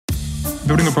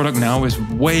Building a product now is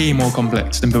way more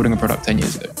complex than building a product 10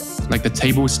 years ago. Like the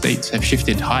table stakes have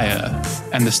shifted higher,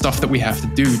 and the stuff that we have to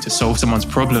do to solve someone's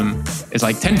problem is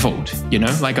like tenfold, you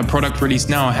know? Like a product release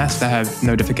now has to have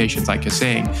notifications, like you're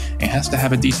saying. It has to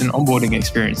have a decent onboarding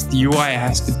experience. The UI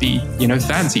has to be,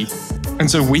 fancy.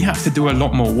 And so we have to do a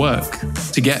lot more work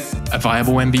to get a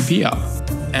viable MVP up.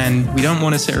 And we don't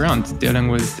want to sit around dealing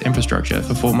with infrastructure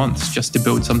for 4 months just to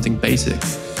build something basic.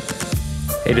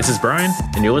 Hey, this is Brian,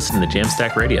 and you're listening to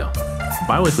Jamstack Radio, a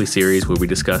bi-weekly series where we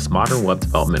discuss modern web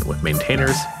development with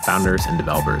maintainers, founders, and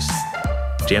developers.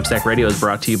 Jamstack Radio is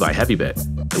brought to you by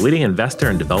Heavybit, the leading investor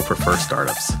in developer-first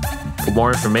startups. For more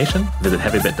information, visit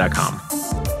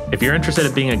heavybit.com. If you're interested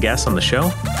in being a guest on the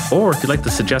show, or if you'd like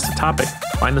to suggest a topic,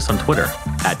 find us on Twitter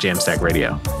at Jamstack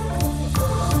Radio.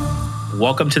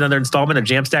 Welcome to another installment of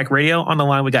Jamstack Radio. On the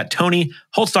line, we got Tony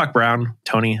Holdstock-Brown.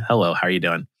 Tony, hello. How are you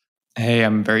doing? Hey,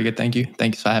 I'm very good. Thank you.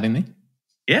 Thanks for having me.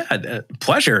 Yeah,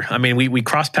 pleasure. I mean, we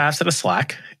crossed paths at a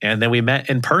Slack, and then we met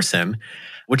in person,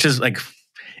 which is like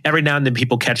every now and then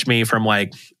people catch me from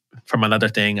another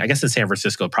thing. I guess in San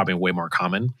Francisco, probably way more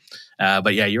common.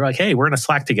 But yeah, you're like, hey, we're in a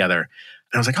Slack together. And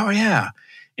I was like, oh yeah.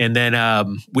 And then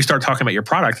we started talking about your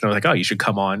product, and I was like, oh, you should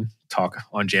come on, talk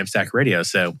on Jamstack Radio.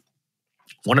 So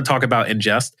want to talk about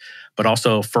Ingest, but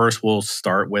also first we'll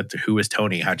start with who is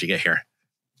Tony? How'd you get here?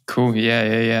 Cool.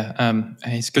 Yeah.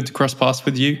 It's good to cross paths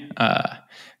with you. I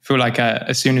feel like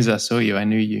as soon as I saw you, I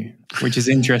knew you, which is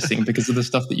interesting because of the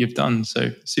stuff that you've done.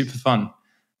 So super fun.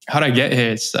 How'd I get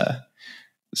here? It's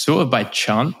sort of by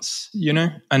chance,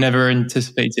 I never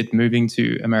anticipated moving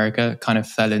to America, kind of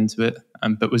fell into it,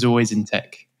 but was always in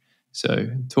tech. So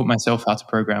taught myself how to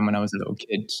program when I was a little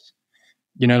kid.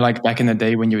 Like back in the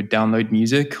day when you would download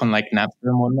music on like Napster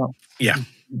and whatnot.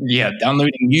 Yeah,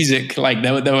 downloading music, like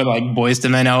there were like Boyz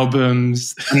II Men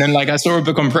albums. And then like I saw a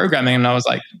book on programming and I was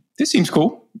like, this seems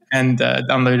cool. And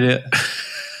downloaded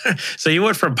it. So you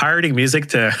went from pirating music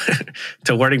to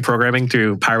learning programming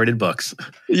through pirated books.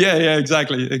 Yeah,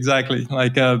 exactly.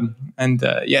 Like, I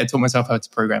taught myself how to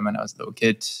program when I was a little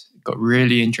kid. Got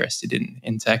really interested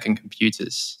in tech and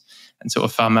computers and sort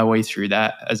of found my way through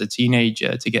that as a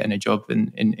teenager to getting a job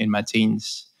in my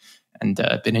teens. And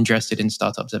been interested in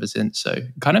startups ever since. So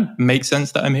it kind of makes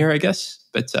sense that I'm here, I guess.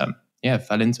 But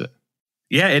fell into it.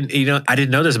 Yeah, and I didn't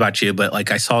know this about you, but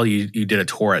like I saw you did a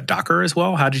tour at Docker as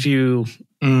well. How'd you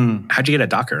get at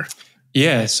Docker?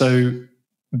 Yeah, so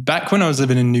back when I was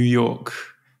living in New York,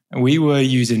 we were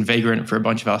using Vagrant for a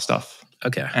bunch of our stuff.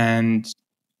 Okay. And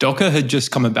Docker had just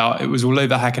come about. It was all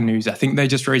over Hacker News. I think they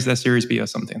just raised their Series B or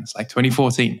something. It's like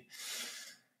 2014.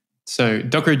 So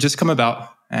Docker had just come about.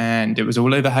 And it was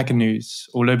all over Hacker News,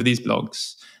 all over these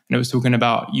blogs. And it was talking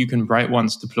about you can write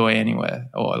once, deploy anywhere,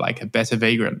 or like a better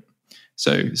Vagrant.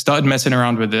 So started messing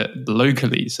around with it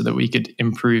locally so that we could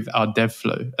improve our dev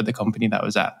flow at the company that I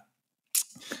was at.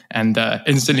 And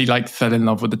instantly like fell in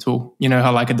love with the tool. You know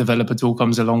how like a developer tool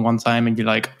comes along one time and you're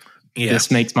like,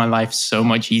 this makes my life so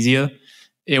much easier.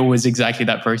 It was exactly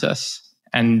that process.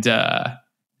 And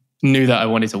knew that I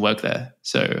wanted to work there.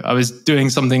 So I was doing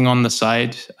something on the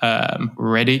side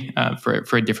already for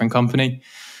a different company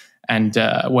and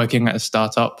working at a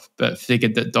startup, but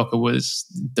figured that Docker was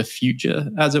the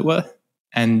future, as it were,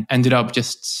 and ended up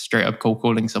just straight up cold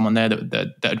calling someone there that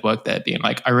had worked there, being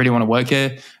like, I really want to work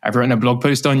here. I've written a blog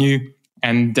post on you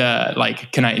and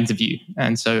can I interview?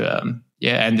 And so, I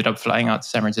ended up flying out to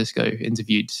San Francisco,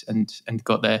 interviewed and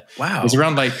got there. Wow. It was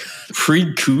around like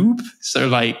pre-Kube. So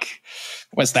like,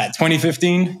 what's that,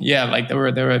 2015? Yeah, like there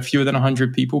were fewer than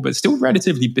 100 people, but still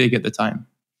relatively big at the time.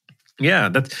 Yeah,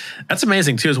 that's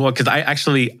amazing too as well, because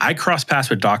I crossed paths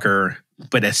with Docker,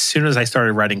 but as soon as I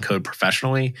started writing code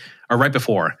professionally, or right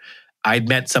before, I'd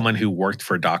met someone who worked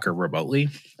for Docker remotely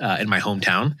in my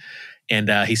hometown,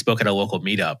 and he spoke at a local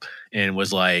meetup and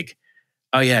was like,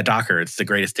 oh yeah, Docker, it's the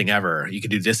greatest thing ever. You can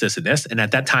do this, this, and this. And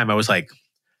at that time, I was like,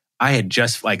 I had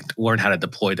just learned how to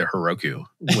deploy to Heroku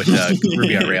with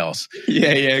Ruby on Rails.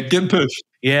 Yeah, good push.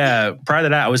 Yeah, prior to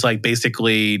that, I was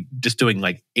basically just doing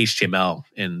HTML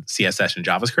and CSS and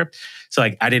JavaScript. So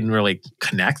I didn't really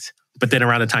connect. But then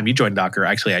around the time you joined Docker,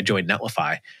 actually I joined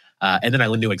Netlify, and then I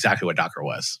knew exactly what Docker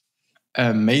was.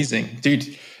 Amazing,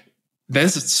 dude.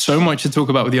 There's so much to talk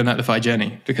about with your Netlify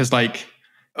journey because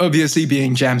obviously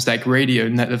being Jamstack Radio,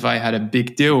 Netlify had a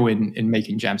big deal in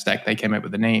making Jamstack. They came up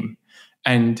with the name.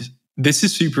 And this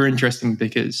is super interesting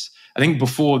because I think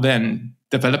before then,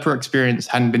 developer experience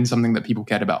hadn't been something that people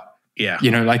cared about. Yeah.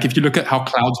 If you look at how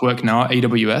clouds work now,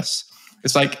 AWS,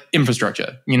 it's like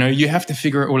infrastructure. You have to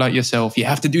figure it all out yourself. You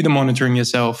have to do the monitoring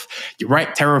yourself. You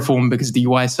write Terraform because the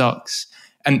UI sucks.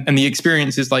 And the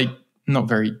experience is not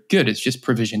very good. It's just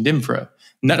provisioned infra.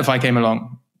 Netlify came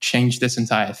along, changed this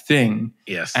entire thing.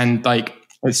 Yes. And like,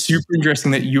 it's super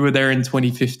interesting that you were there in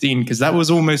 2015 because that was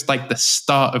almost like the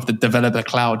start of the developer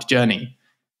cloud journey.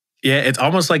 Yeah, it's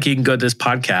almost like you can go to this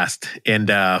podcast and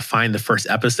find the first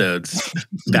episodes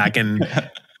back in,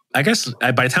 I guess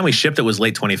by the time we shipped, it was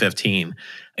late 2015,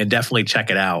 and definitely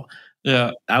check it out.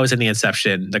 Yeah. I was in the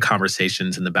inception, the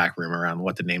conversations in the back room around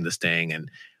what to name this thing and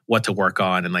what to work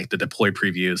on and like the deploy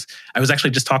previews. I was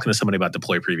actually just talking to somebody about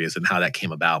deploy previews and how that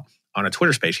came about on a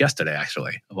Twitter space yesterday,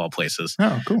 actually, of all places.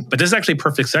 Oh, cool. But this is actually a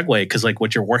perfect segue because like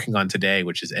what you're working on today,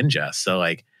 which is ingest. So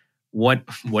like what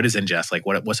is ingest? Like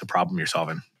what's the problem you're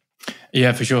solving?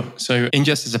 Yeah, for sure. So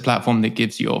ingest is a platform that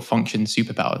gives your function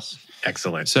superpowers.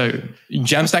 Excellent. So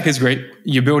Jamstack is great.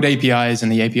 You build APIs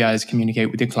and the APIs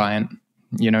communicate with your client,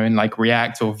 in like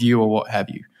React or Vue or what have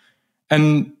you.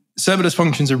 And serverless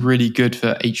functions are really good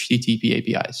for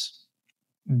HTTP APIs.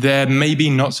 They're maybe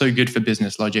not so good for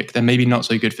business logic. They're maybe not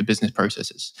so good for business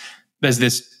processes. There's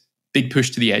this big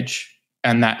push to the edge,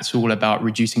 and that's all about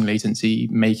reducing latency,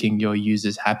 making your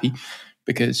users happy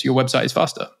because your website is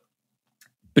faster.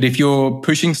 But if you're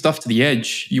pushing stuff to the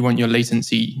edge, you want your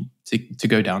latency to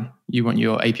go down. You want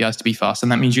your APIs to be fast.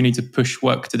 And that means you need to push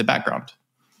work to the background.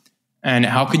 And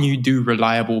how can you do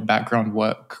reliable background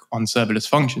work on serverless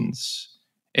functions?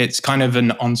 It's kind of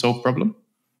an unsolved problem.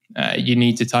 You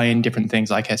need to tie in different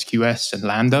things like SQS and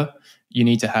Lambda. You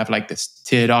need to have like this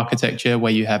tiered architecture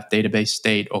where you have database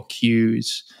state or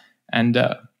queues, and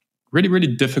really, really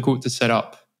difficult to set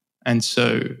up. And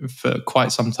so for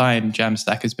quite some time,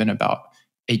 Jamstack has been about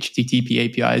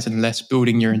HTTP APIs and less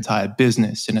building your entire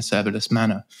business in a serverless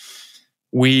manner.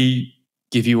 We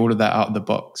give you all of that out of the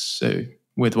box. So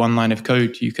with one line of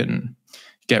code, you can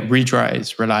get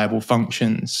retries, reliable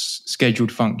functions,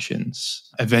 scheduled functions,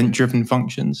 event-driven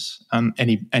functions,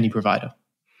 any provider.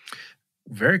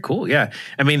 Very cool. Yeah.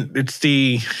 I mean,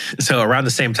 so around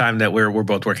the same time that we're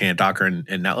both working at Docker and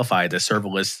Netlify, the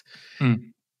serverless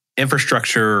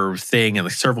infrastructure thing and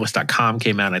the serverless.com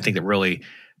came out. And I think it really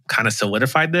kind of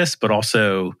solidified this, but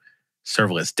also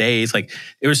serverless days. Like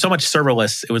it was so much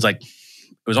serverless. It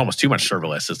was almost too much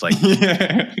serverless. It's like,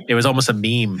 it was almost a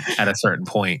meme at a certain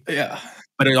point. Yeah.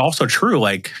 But it's also true,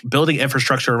 like building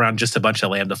infrastructure around just a bunch of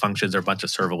Lambda functions or a bunch of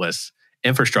serverless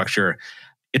infrastructure,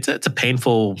 it's a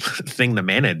painful thing to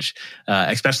manage,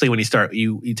 especially when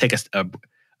you take a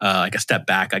step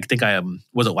back. I think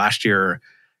was it last year,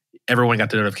 everyone got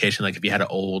the notification, like if you had an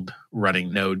old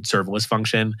running node serverless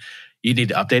function, you need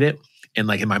to update it. And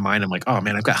like in my mind, I'm like, oh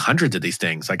man, I've got hundreds of these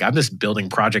things. Like I'm just building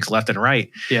projects left and right.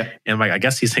 Yeah. And I'm like, I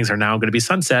guess these things are now going to be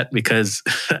sunset because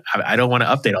I don't want to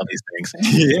update all these things.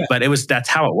 Yeah. But that's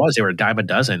how it was. They were a dime a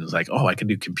dozen. It's like, oh, I can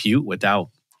do compute without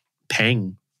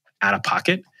paying out of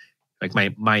pocket. Like my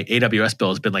AWS bill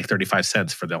has been like 35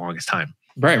 cents for the longest time.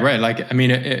 Right. Like, I mean,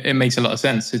 it makes a lot of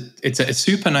sense. It's a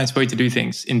super nice way to do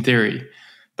things in theory.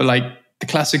 But like the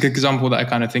classic example that I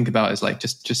kind of think about is like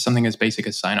just something as basic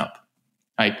as sign up.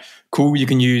 Like, cool, you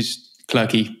can use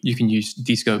Clerky, you can use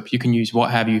Dscope, you can use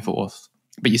what have you for auth,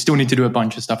 but you still need to do a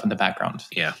bunch of stuff in the background.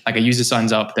 Yeah. Like a user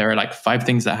signs up, there are like 5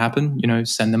 things that happen,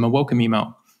 send them a welcome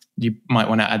email. You might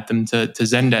want to add them to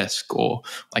Zendesk or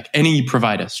like any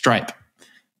provider, Stripe.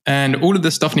 And all of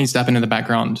this stuff needs to happen in the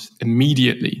background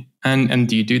immediately. And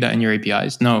do you do that in your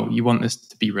APIs? No, you want this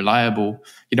to be reliable.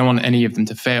 You don't want any of them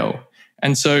to fail.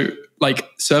 And so like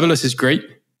serverless is great.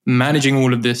 Managing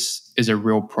all of this is a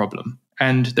real problem.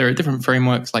 And there are different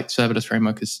frameworks, like serverless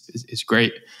framework is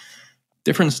great.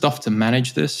 Different stuff to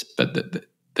manage this, but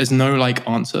there's no like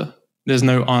answer. There's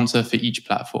no answer for each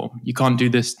platform. You can't do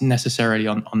this necessarily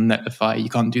on Netlify. You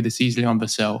can't do this easily on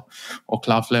Vercel or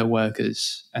Cloudflare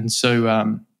Workers. And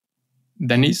so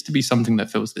there needs to be something that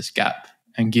fills this gap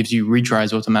and gives you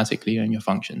retries automatically on your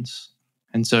functions.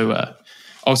 And so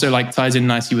also like ties in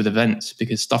nicely with events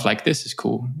because stuff like this is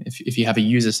cool. If you have a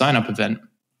user sign-up event,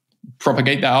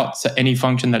 propagate that out to any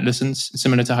function that listens,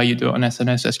 similar to how you do it on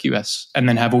SNS, SQS, and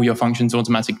then have all your functions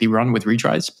automatically run with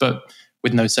retries, but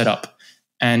with no setup.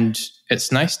 And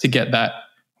it's nice to get that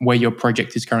where your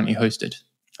project is currently hosted.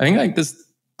 I think like this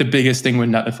the biggest thing with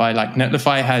Netlify. Like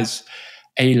Netlify has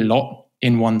a lot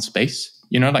in one space,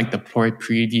 like deploy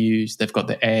previews, they've got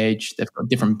the edge, they've got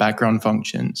different background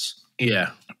functions.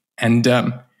 Yeah. And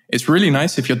it's really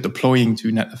nice if you're deploying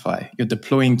to Netlify, you're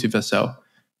deploying to Vercel,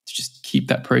 to just keep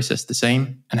that process the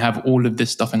same and have all of this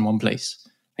stuff in one place.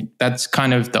 Like that's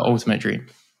kind of the ultimate dream.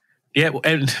 Yeah,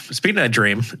 and speaking of that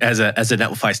dream, as a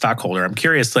Netlify stockholder, I'm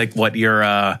curious, like what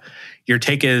your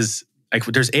take is. Like,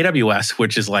 there's AWS,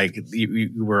 which is like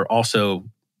you were also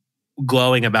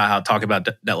glowing about talking about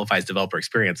Netlify's developer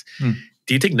experience.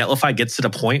 Do you think Netlify gets to the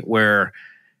point where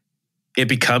it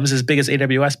becomes as big as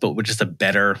AWS, but with just a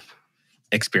better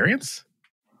experience?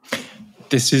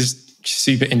 This is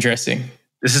super interesting.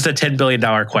 This is a $10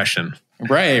 billion question.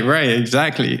 Right.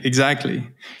 Exactly.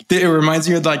 It reminds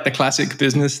me of like the classic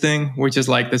business thing, which is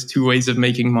like there's two ways of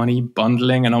making money,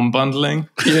 bundling and unbundling,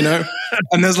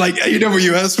 and there's like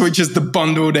AWS, which is the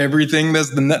bundled everything. There's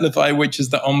the Netlify, which is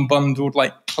the unbundled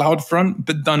like CloudFront,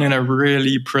 but done in a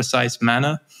really precise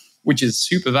manner, which is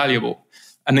super valuable.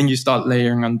 And then you start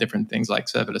layering on different things like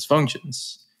serverless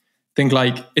functions. Think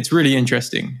like it's really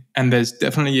interesting. And there's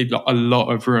definitely a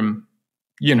lot of room,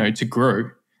 to grow.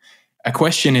 A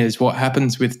question is what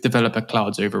happens with developer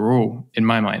clouds overall, in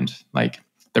my mind. Like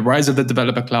the rise of the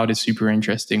developer cloud is super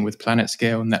interesting with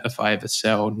PlanetScale, Netlify,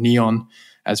 Vercel, Neon,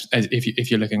 as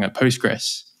if you're looking at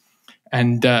Postgres.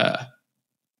 And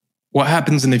what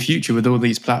happens in the future with all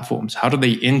these platforms? How do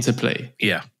they interplay?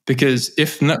 Yeah. Because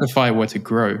if Netlify were to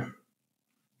grow,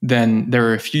 then there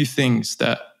are a few things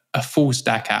that a full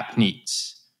stack app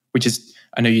needs, which is,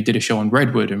 I know you did a show on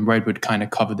Redwood, and Redwood kind of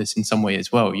covered this in some way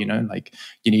as well. Like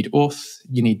you need auth,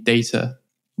 you need data,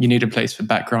 you need a place for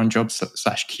background jobs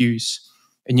 / queues,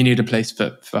 and you need a place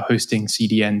for hosting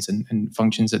CDNs and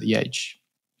functions at the edge.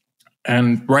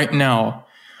 And right now,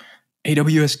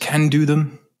 AWS can do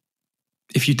them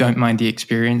if you don't mind the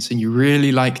experience and you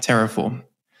really like Terraform,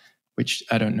 which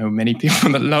I don't know many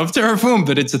people that love Terraform,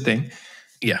 but it's a thing.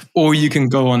 Yeah. Or you can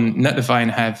go on Netlify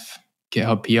and have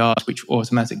GitHub PRs, which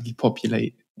automatically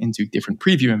populate into different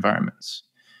preview environments.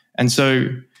 And so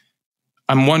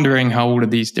I'm wondering how all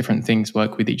of these different things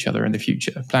work with each other in the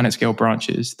future. PlanetScale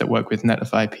branches that work with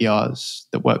Netlify PRs,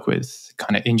 that work with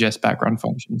kind of ingest background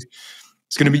functions.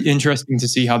 It's going to be interesting to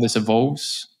see how this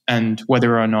evolves and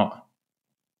whether or not,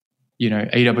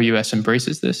 AWS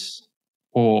embraces this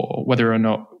or whether or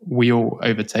not we all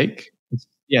overtake.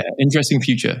 Yeah, interesting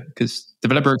future because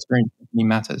developer experience definitely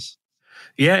matters.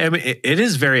 Yeah, I mean, it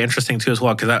is very interesting too as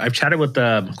well because I've chatted with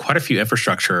quite a few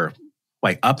infrastructure,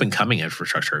 like up and coming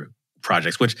infrastructure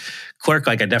projects, which Clerk,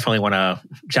 like I definitely want to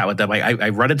chat with them. I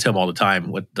run into him all the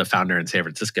time with the founder in San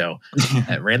Francisco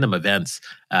at random events,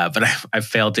 but I've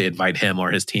failed to invite him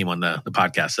or his team on the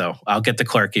podcast. So I'll get to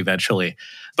Clerk eventually.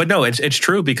 But no, it's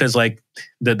true because like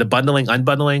the bundling,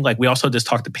 unbundling, like we also just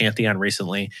talked to Pantheon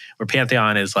recently, where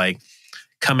Pantheon is like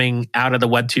coming out of the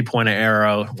Web 2.0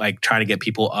 era, like trying to get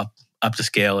people up to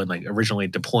scale and like originally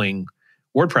deploying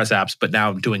WordPress apps, but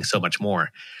now doing so much more.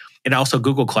 And also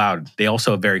Google Cloud, they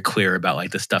also are very clear about like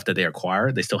the stuff that they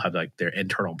acquire. They still have like their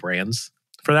internal brands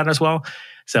for that as well.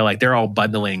 So like they're all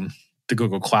bundling the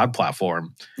Google Cloud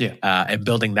platform and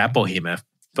building that behemoth.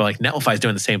 But like Netlify is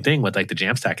doing the same thing with like the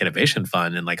Jamstack Innovation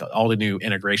Fund and like all the new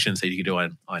integrations that you can do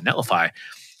on Netlify,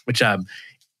 which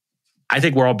I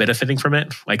think we're all benefiting from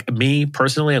it. Like me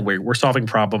personally, we're solving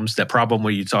problems. That problem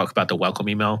where you talk about the welcome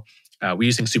email, we're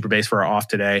using Superbase for our auth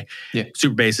today. Yeah.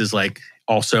 Superbase is like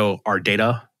also our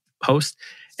data host.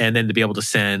 And then to be able to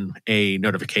send a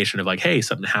notification of like, hey,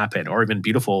 something happened, or even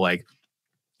beautiful like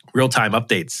real-time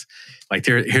updates. Like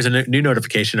here's a new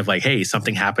notification of like, hey,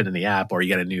 something happened in the app, or you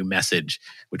get a new message,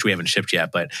 which we haven't shipped yet.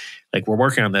 But like we're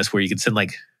working on this where you can send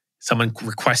like someone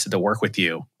requested to work with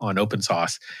you on open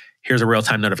source. Here's a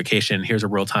real-time notification. Here's a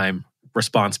real-time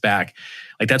response back.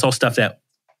 Like that's all stuff that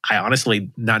I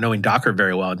honestly, not knowing Docker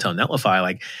very well until Netlify,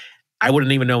 like I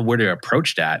wouldn't even know where to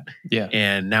approach that. Yeah.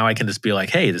 And now I can just be like,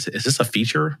 hey, is this a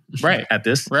feature at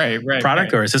this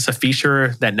product? Or is this a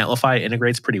feature that Netlify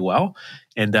integrates pretty well?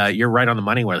 And you're right on the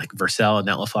money where like Vercel and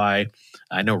Netlify,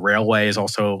 I know Railway is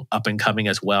also up and coming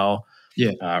as well.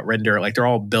 Yeah. Render, like they're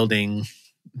all building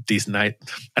these nice,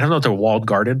 I don't know if they're walled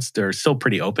gardens. They're still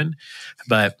pretty open,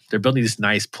 but they're building these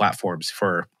nice platforms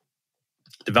for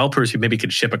developers who maybe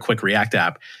could ship a quick React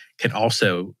app, can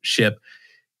also ship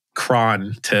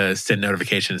cron to send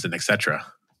notifications and etc.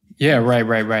 Yeah,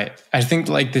 right. I think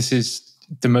like this is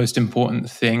the most important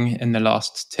thing in the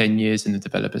last 10 years in the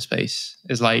developer space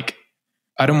is like,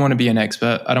 I don't want to be an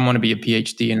expert. I don't want to be a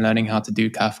PhD in learning how to do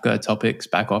Kafka topics,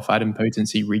 back off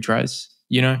idempotency retries.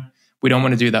 We don't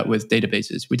want to do that with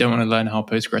databases. We don't want to learn how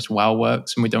Postgres WoW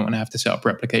works, and we don't want to have to set up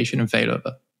replication and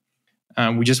failover.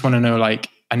 We just want to know, like,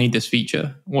 I need this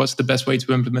feature. What's the best way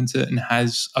to implement it? And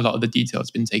has a lot of the details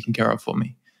been taken care of for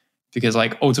me? Because,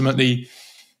 like, ultimately,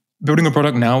 building a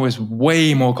product now is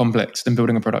way more complex than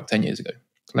building a product 10 years ago.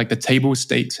 Like, the table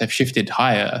stakes have shifted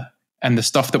higher, and the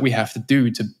stuff that we have to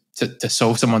do to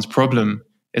solve someone's problem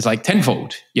is like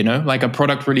tenfold, like a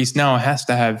product release now has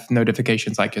to have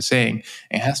notifications, like you're saying.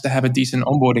 It has to have a decent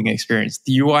onboarding experience.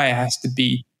 The UI has to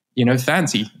be,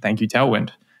 fancy. Thank you,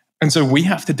 Tailwind. And so we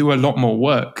have to do a lot more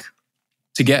work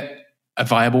to get a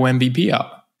viable MVP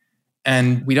out.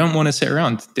 And we don't want to sit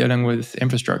around dealing with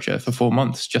infrastructure for 4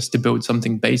 months just to build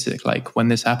something basic. Like when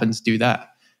this happens, do that.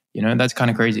 That's kind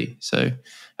of crazy. So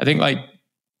I think like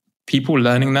people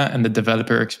learning that and the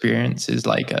developer experience is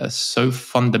like so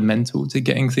fundamental to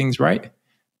getting things right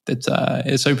that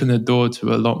it's opened the door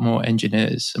to a lot more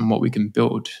engineers and what we can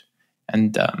build.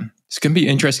 And it's going to be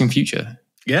an interesting future.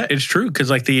 Yeah, it's true. Because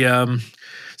like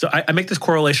so I make this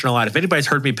correlation a lot. If anybody's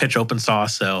heard me pitch open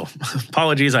source, so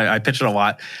apologies, I pitch it a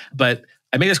lot. But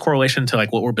I make this correlation to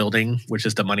like what we're building, which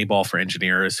is the money ball for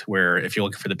engineers, where if you're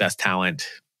looking for the best talent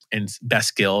and best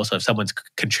skills, so if someone's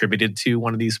contributed to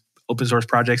one of these open source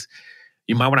projects,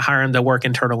 you might want to hire them to work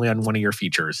internally on one of your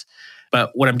features.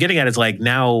 But what I'm getting at is like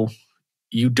now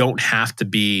you don't have to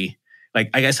be like,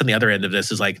 I guess on the other end of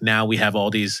this is like now we have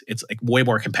all these, it's like way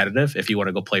more competitive if you want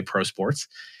to go play pro sports.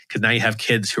 Because now you have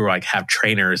kids who are like have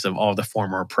trainers of all the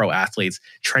former pro athletes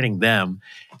training them.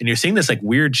 And you're seeing this like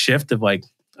weird shift of like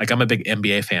I'm a big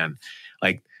NBA fan.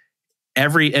 Like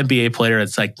every NBA player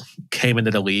that's like came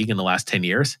into the league in the last 10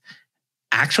 years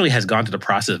actually has gone through the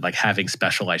process of like having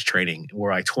specialized training.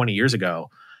 Where like 20 years ago,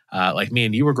 like me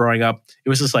and you were growing up, it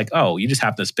was just like, oh, you just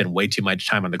happened to spend way too much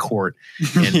time on the court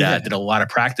and did a lot of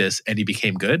practice and you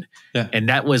became good. Yeah. And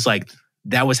that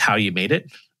was how you made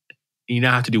it. You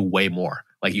now have to do way more.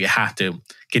 Like you have to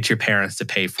get your parents to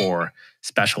pay for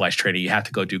specialized training. You have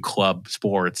to go do club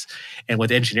sports. And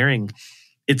with engineering,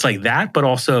 it's like that, but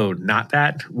also not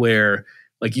that, where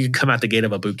like you can come out the gate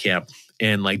of a boot camp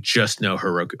and like just know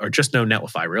Heroku or just know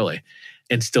Netlify really,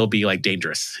 and still be like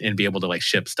dangerous and be able to like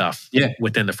ship stuff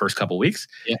within the first couple of weeks.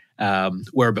 Yeah.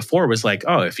 Where before it was like,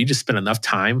 oh, if you just spend enough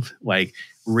time like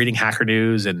reading Hacker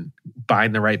News and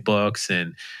buying the right books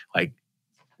and like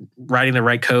writing the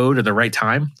right code at the right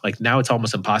time, like now it's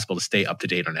almost impossible to stay up to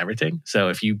date on everything. So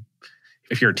if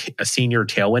you're a senior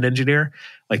Tailwind engineer,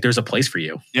 like there's a place for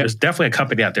you. Yep. There's definitely a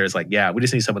company out there that's like, yeah, we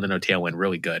just need someone to know Tailwind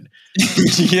really good.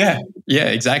 Yeah,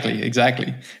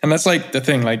 exactly. And that's like the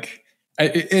thing, like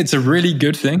it's a really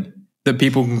good thing that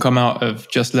people can come out of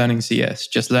just learning CS,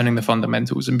 just learning the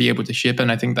fundamentals and be able to ship.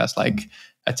 And I think that's like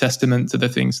a testament to the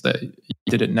things that you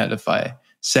did at Netlify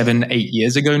 7-8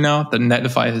 years ago now that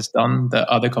Netlify has done, that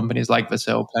other companies like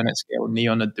Vercel, PlanetScale,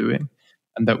 Neon are doing,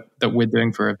 and that we're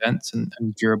doing for events and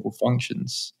durable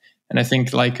functions. And I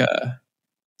think like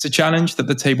it's a challenge that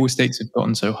the table stakes have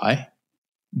gotten so high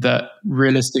that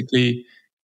realistically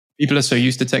people are so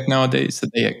used to tech nowadays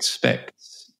that they expect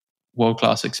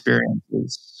world-class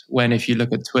experiences. When if you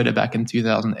look at Twitter back in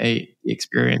 2008, the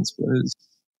experience was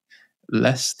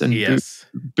less than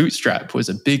Bootstrap was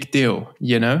a big deal,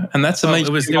 and that's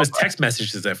amazing. It was text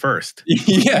messages at first.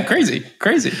 Yeah, crazy.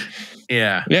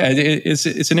 Yeah.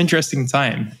 It's an interesting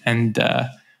time, and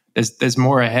there's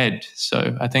more ahead.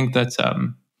 So I think that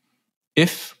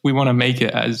if we want to make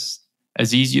it as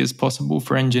easy as possible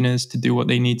for engineers to do what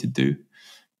they need to do,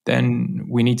 then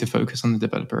we need to focus on the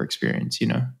developer experience,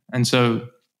 And so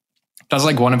that's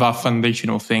like one of our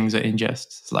foundational things at Inngest.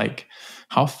 It's like,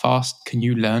 how fast can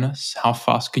you learn us? How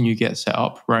fast can you get set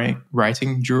up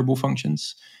writing durable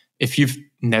functions? If you've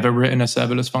never written a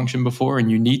serverless function before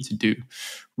and you need to do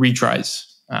retries,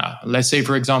 let's say,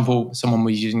 for example, someone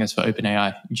was using this for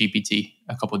OpenAI GPT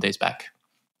a couple of days back.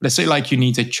 Let's say like you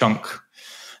need to chunk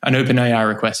an OpenAI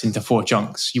request into 4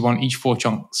 chunks. You want each 4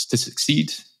 chunks to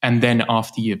succeed. And then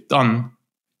after you've done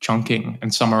chunking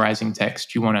and summarizing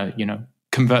text, you want to,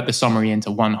 convert the summary into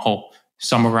one whole,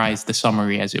 summarize the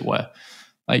summary as it were.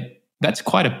 Like that's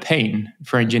quite a pain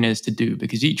for engineers to do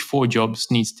because each 4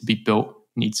 jobs needs to be built,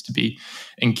 needs to be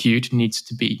enqueued, needs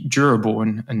to be durable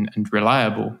and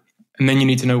reliable. And then you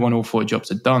need to know when all 4 jobs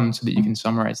are done so that you can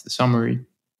summarize the summary.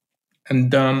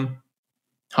 And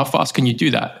how fast can you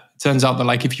do that? It turns out that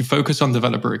like if you focus on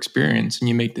developer experience and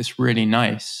you make this really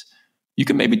nice, you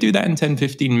can maybe do that in 10,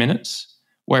 15 minutes.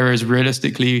 Whereas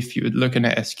realistically, if you're looking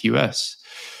at SQS,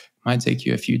 it might take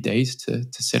you a few days to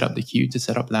set up the queue, to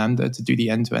set up Lambda, to do the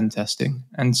end-to-end testing.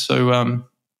 And so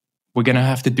we're going to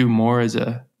have to do more as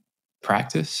a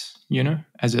practice,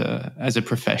 as a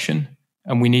profession.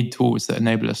 And we need tools that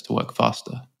enable us to work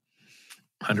faster.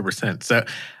 100%. So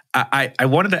I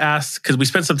wanted to ask, because we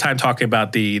spent some time talking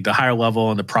about the higher level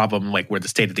and the problem, like where the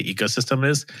state of the ecosystem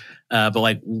is. But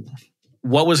like,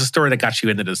 what was the story that got you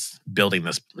into this, building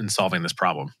this and solving this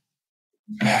problem?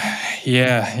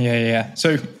 Yeah.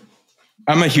 So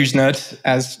I'm a huge nerd,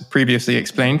 as previously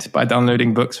explained, by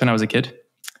downloading books when I was a kid.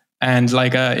 And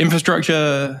like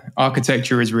infrastructure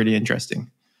architecture is really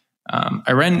interesting.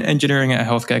 I ran engineering at a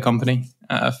healthcare company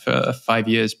for 5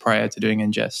 years prior to doing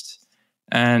Inngest.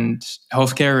 And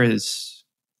healthcare is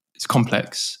is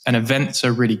complex. And events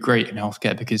are really great in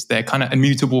healthcare because they're kind of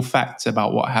immutable facts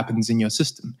about what happens in your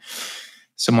system.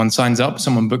 Someone signs up,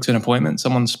 someone books an appointment,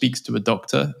 someone speaks to a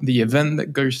doctor. The event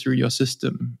that goes through your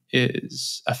system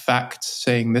is a fact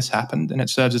saying this happened, and it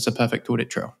serves as a perfect audit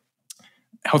trail.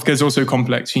 Healthcare is also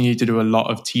complex. You need to do a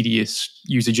lot of tedious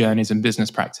user journeys and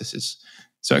business practices.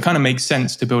 So it kind of makes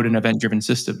sense to build an event-driven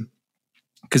system,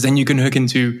 because then you can hook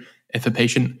into if a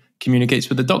patient communicates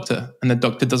with the doctor and the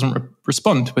doctor doesn't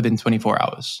respond within 24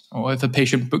 hours, or if a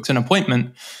patient books an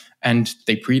appointment and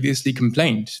they previously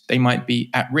complained, they might be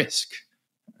at risk.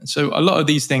 So a lot of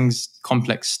these things,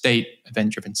 complex state,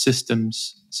 event-driven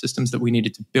systems that we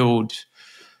needed to build,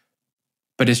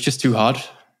 but it's just too hard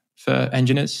for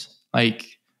engineers.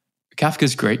 Like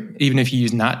Kafka's great, even if you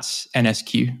use NATS,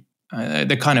 NSQ.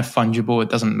 They're kind of fungible. It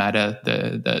doesn't matter.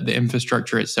 The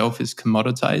infrastructure itself is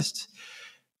commoditized.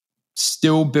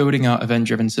 Still building out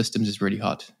event-driven systems is really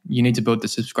hard. You need to build the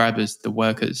subscribers, the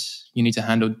workers. You need to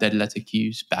handle dead letter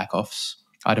queues, back-offs,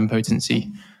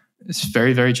 idempotency. It's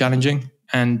very, very challenging.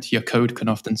 And your code can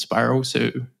often spiral.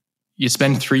 So you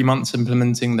spend 3 months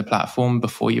implementing the platform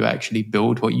before you actually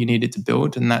build what you needed to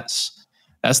build. And that's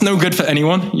no good for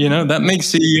anyone. That makes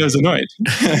CEOs annoyed.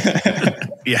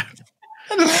 Yeah.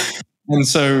 And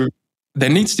so there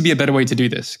needs to be a better way to do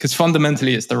this, because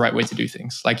fundamentally it's the right way to do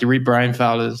things. Like you read Brian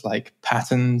Fowler's like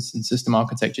patterns and system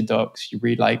architecture docs, you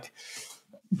read like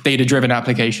data-driven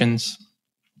applications.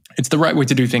 It's the right way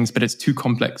to do things, but it's too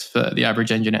complex for the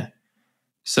average engineer.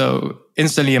 So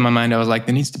instantly in my mind, I was like,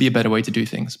 there needs to be a better way to do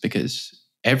things, because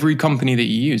every company that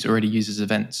you use already uses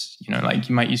events. Like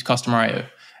you might use Customer I/O.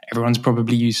 Everyone's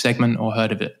probably used Segment or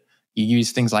heard of it. You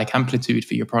use things like Amplitude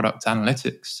for your product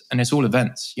analytics, and it's all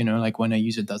events. Like when a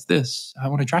user does this, I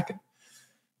want to track it.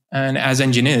 And as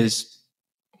engineers,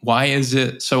 why is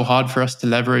it so hard for us to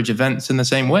leverage events in the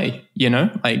same way?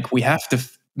 Like we have to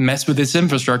mess with this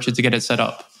infrastructure to get it set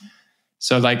up.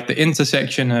 So like the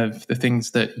intersection of the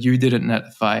things that you didn't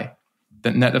netlify,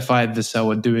 that Netlify and Vercel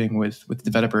were doing with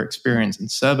developer experience and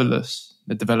serverless,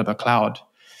 the developer cloud,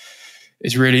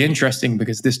 is really interesting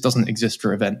because this doesn't exist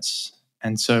for events.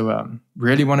 And so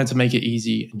really wanted to make it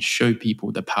easy and show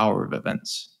people the power of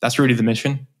events. That's really the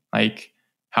mission. Like,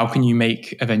 how can you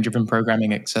make event-driven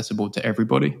programming accessible to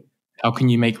everybody? How can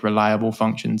you make reliable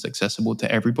functions accessible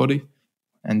to everybody?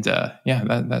 And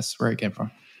that's where it came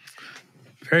from.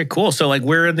 Very cool. So like,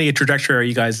 where in the trajectory are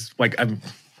you guys? Like,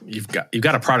 you've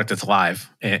got a product that's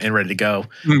live and ready to go.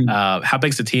 How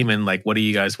big's the team, and like, what are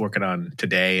you guys working on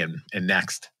today and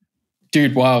next?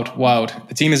 Dude, wild.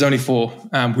 The team is only 4.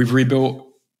 We've rebuilt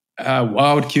a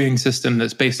wild queuing system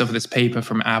that's based off of this paper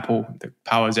from Apple that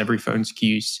powers every phone's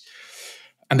queues.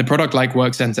 And the product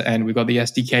works end to end. We've got the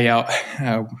SDK out.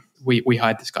 We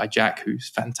hired this guy, Jack, who's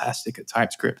fantastic at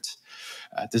TypeScript.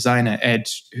 Designer Ed,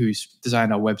 who's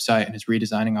designed our website and is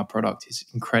redesigning our product, is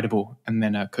incredible. And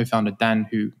then co-founder Dan,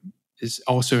 who is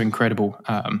also incredible.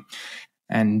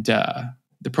 And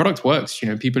the product works.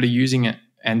 People are using it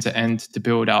end to end to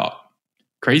build out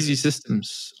crazy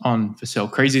systems on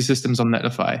Vercel, crazy systems on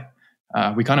Netlify.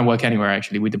 We kind of work anywhere,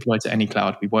 actually. We deploy to any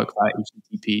cloud. We work via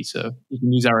HTTP. So you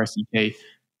can use our SDK,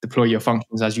 deploy your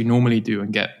functions as you normally do,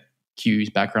 and get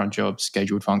queues, background jobs,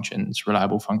 scheduled functions,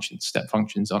 reliable functions, step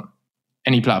functions on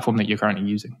any platform that you're currently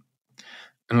using.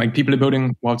 And people are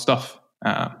building wild stuff.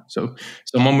 So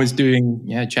someone was doing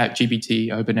ChatGPT,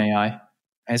 OpenAI.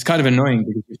 And it's kind of annoying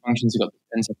because your functions have got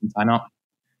 10-second timeout.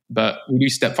 But we do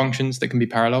step functions that can be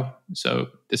parallel. So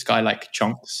this guy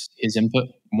chunks his input,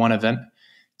 one event,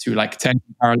 to 10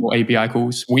 parallel API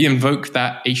calls. We invoke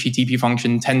that HTTP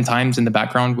function 10 times in the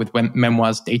background with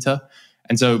Memoir's data.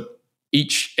 And so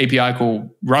each API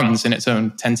call runs in its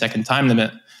own 10-second time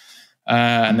limit.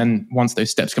 And then once those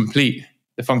steps complete,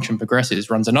 the function progresses,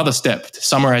 runs another step to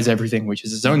summarize everything, which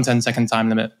is its own 10-second time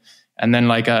limit. And then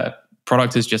a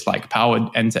product is just powered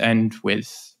end to end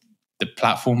with the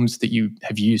platforms that you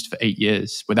have used for 8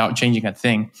 years without changing a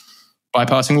thing,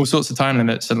 bypassing all sorts of time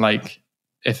limits. And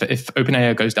if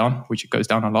OpenAI goes down, which it goes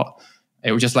down a lot,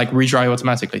 it will just retry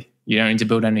automatically. You don't need to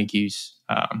build any queues.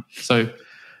 So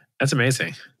that's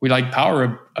amazing. We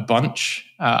power a bunch,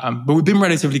 but we've been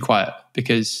relatively quiet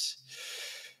because,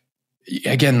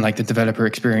 again, the developer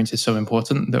experience is so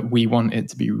important that we want it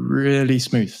to be really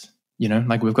smooth.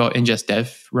 We've got ingest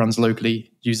dev, runs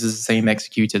locally, uses the same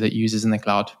executor that uses in the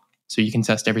cloud. So you can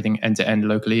test everything end to end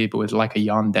locally, but with a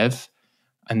yarn dev.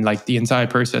 And the entire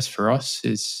process for us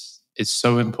is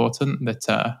so important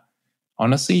that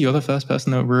honestly, you're the first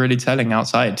person that we're really telling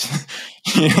outside.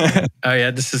 Yeah. Oh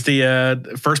yeah, this is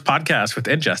the first podcast with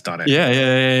ingest on it.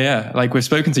 Yeah. We've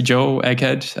spoken to Joel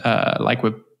Egghead.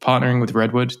 We're partnering with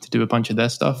Redwood to do a bunch of their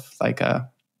stuff.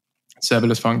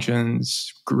 serverless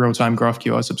functions, real-time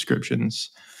GraphQL subscriptions.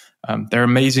 They're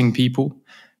amazing people,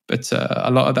 but a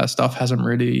lot of that stuff hasn't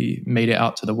really made it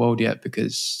out to the world yet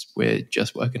because we're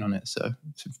just working on it. So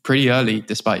it's pretty early,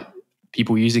 despite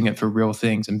people using it for real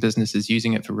things and businesses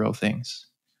using it for real things.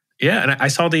 Yeah, and I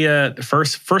saw the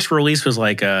first release was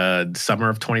like summer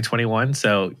of 2021.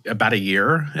 So about a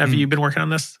year. Have you been working on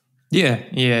this? Yeah.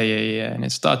 And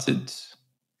it started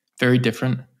very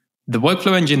different. The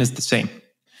workflow engine is the same.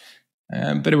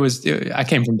 But I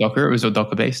came from Docker. It was all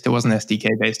Docker based. It wasn't SDK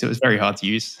based. It was very hard to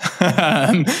use.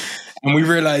 And we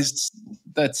realized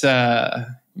that,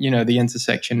 the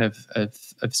intersection of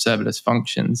serverless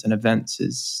functions and events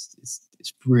is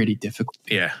really difficult.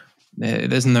 Yeah.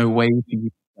 There's no way to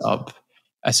use up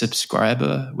a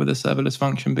subscriber with a serverless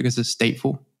function because it's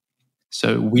stateful.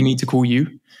 So we need to call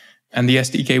you. And the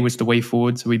SDK was the way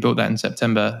forward. So we built that in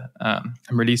September and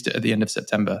released it at the end of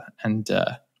September. And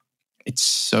it's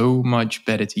so much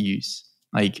better to use.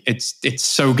 Like it's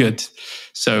so good.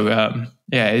 So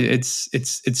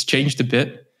it's changed a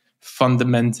bit.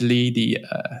 Fundamentally,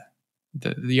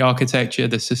 the architecture,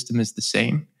 the system is the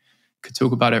same. Could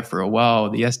talk about it for a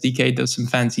while. The SDK does some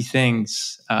fancy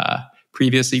things.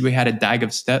 Previously, we had a DAG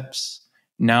of steps.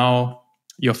 Now,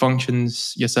 your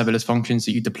functions, your serverless functions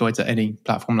that you deploy to any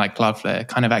platform like Cloudflare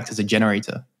kind of act as a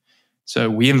generator. So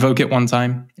we invoke it one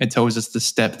time. It tells us the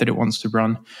step that it wants to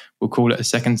run. We'll call it a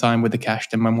second time with the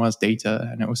cached and memoirs data.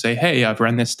 And it will say, hey, I've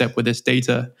run this step with this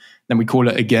data. Then we call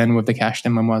it again with the cached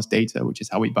and memoirs data, which is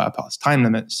how we bypass time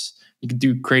limits. You could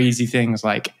do crazy things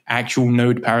like actual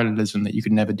node parallelism that you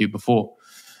could never do before.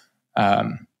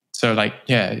 It's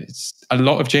a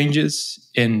lot of changes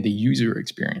in the user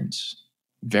experience.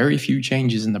 Very few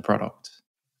changes in the product.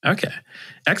 Okay.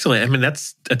 Excellent. I mean,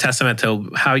 that's a testament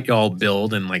to how you all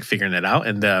build and like figuring that out.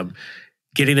 And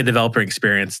getting the developer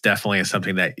experience definitely is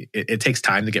something that it takes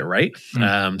time to get right.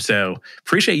 So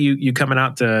appreciate you coming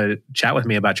out to chat with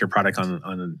me about your product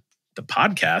on the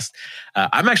podcast.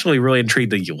 I'm actually really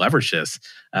intrigued that you leverage this.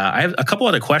 I have a couple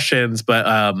other questions, but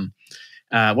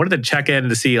wanted to check in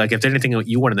to see like if there's anything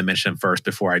you wanted to mention first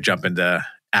before I jump into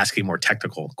asking more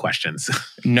technical questions.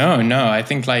 No. I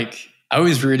think I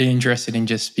was really interested in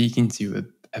just speaking to you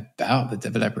about the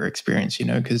developer experience,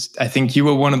 because I think you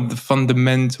were one of the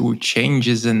fundamental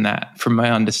changes in that from my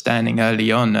understanding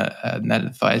early on at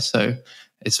Netlify. So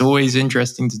it's always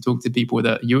interesting to talk to people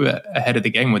that you were ahead of the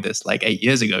game with this like 8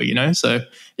 years ago, So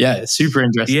yeah, it's super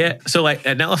interesting. Yeah. So like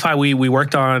at Netlify, we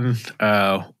worked on,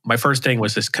 my first thing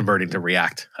was just converting to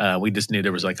React. We just knew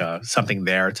there was like something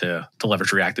there to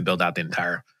leverage React to build out the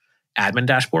entire admin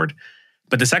dashboard.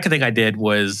 But the second thing I did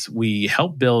was we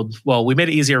made it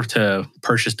easier to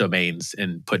purchase domains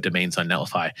and put domains on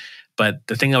Netlify. But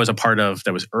the thing I was a part of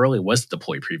that was early was the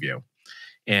deploy preview.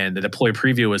 And the deploy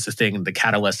preview was the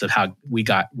catalyst of how we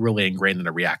got really ingrained in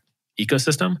the React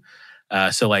ecosystem.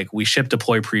 So like we shipped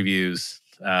deploy previews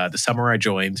the summer I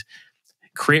joined.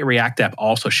 Create React app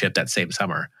also shipped that same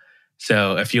summer.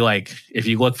 So if you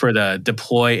look for the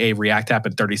deploy a React app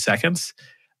in 30 seconds,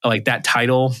 like that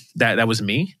title, that was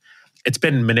me. It's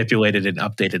been manipulated and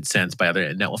updated since by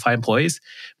other Netlify employees.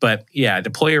 But yeah,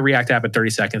 deploy a React app in 30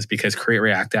 seconds because Create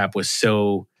React app was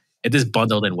it just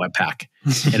bundled in Webpack.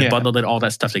 And it bundled in all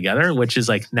that stuff together, which is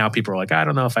like now people are like, I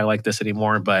don't know if I like this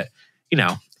anymore, but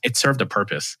it served a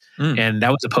purpose. And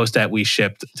that was a post that we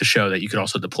shipped to show that you could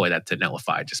also deploy that to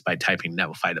Netlify just by typing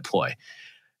Netlify deploy.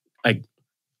 Like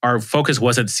our focus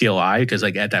wasn't CLI because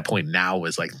like at that point now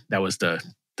was like, that was the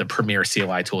premier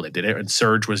CLI tool that did it. And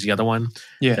Surge was the other one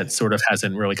that sort of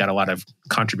hasn't really got a lot of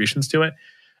contributions to it.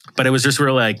 But it was just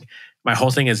really like, my whole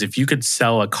thing is if you could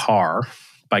sell a car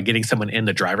by getting someone in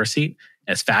the driver's seat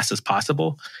as fast as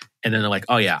possible, and then they're like,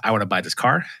 oh yeah, I want to buy this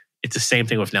car. It's the same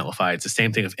thing with Netlify. It's the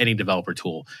same thing with any developer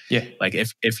tool. Yeah. Like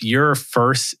if your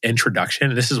first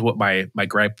introduction, this is what my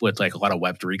gripe with like a lot of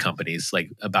Web3 companies, like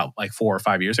about like 4 or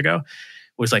 5 years ago,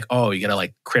 was like, oh, you got to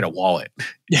like create a wallet.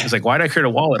 Yeah. It's like, why did I create a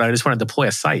wallet? I just want to deploy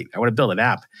a site. I want to build an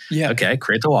app. Yeah. Okay,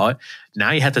 create the wallet.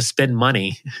 Now you have to spend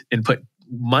money and put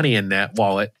money in that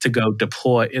wallet to go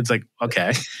deploy. It's like,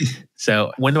 okay.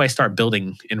 So when do I start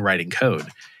building and writing code?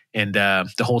 And the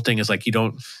whole thing is like,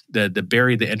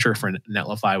 the enter for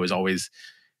Netlify was always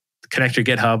connect your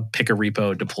GitHub, pick a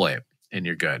repo, deploy it, and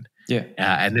you're good. Yeah.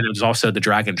 And then it was also the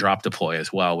drag and drop deploy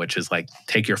as well, which is like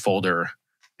take your folder,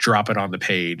 drop it on the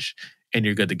page, and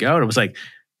you're good to go. And it was like,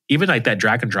 even like that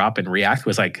drag and drop in React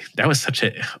was like, that was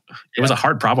it was a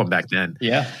hard problem back then.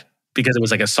 Yeah. Because it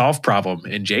was like a solved problem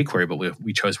in jQuery, but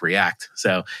we chose React.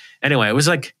 So anyway, it was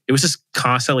just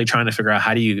constantly trying to figure out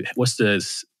what's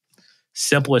the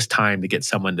simplest time to get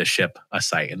someone to ship a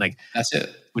site. And like, that's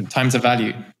it. Time to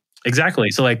value. Exactly.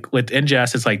 So like with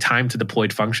ingest, it's like time to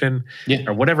deployed function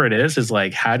or whatever it is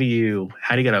like how do you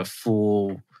get a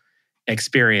full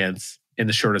experience in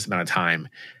the shortest amount of time?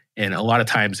 And a lot of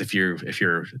times if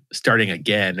you're starting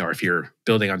again or if you're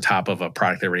building on top of a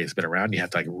product that already has been around, you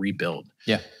have to like rebuild.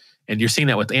 Yeah. And you're seeing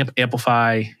that with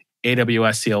Amplify,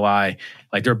 AWS CLI,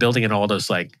 like they're building in all those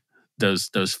like those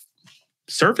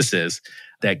services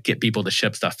that get people to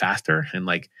ship stuff faster. And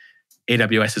like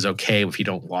AWS is okay if you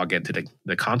don't log into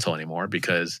the console anymore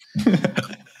because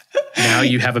now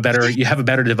you have a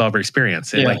better developer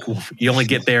experience. And like you only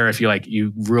get there if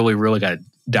you really, really got to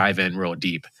dive in real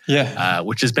deep. Yeah.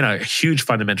 Which has been a huge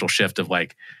fundamental shift of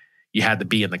like you had to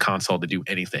be in the console to do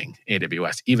anything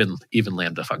AWS, even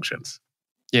Lambda functions.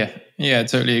 Yeah.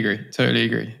 Totally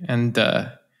agree. And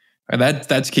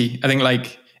that's key. I think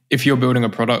like if you're building a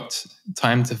product,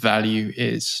 time to value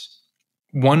is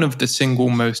one of the single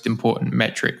most important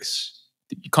metrics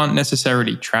that you can't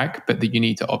necessarily track, but that you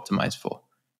need to optimize for.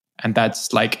 And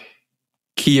that's like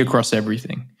key across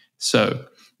everything. So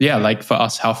yeah, like for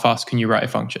us, how fast can you write a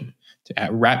function? To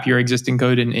wrap your existing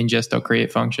code in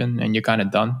ingest.create function and you're kind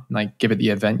of done. Like give it the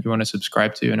event you want to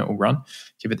subscribe to and it will run.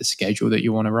 Give it the schedule that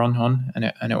you want to run on and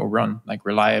it will run like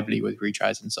reliably with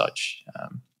retries and such.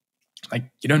 Like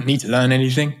you don't need to learn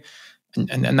anything.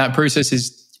 And that process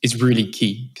is really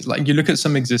key because like you look at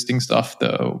some existing stuff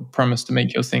that promise to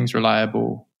make your things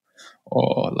reliable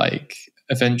or like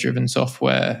event-driven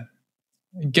software.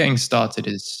 Getting started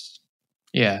is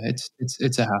it's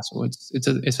a hassle. It's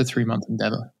a 3-month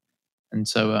endeavor, and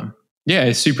so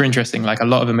it's super interesting. Like a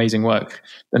lot of amazing work.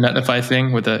 The Netlify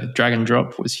thing with the drag and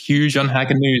drop was huge on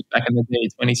Hacker News back in the day,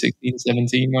 2016,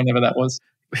 17, whenever that was.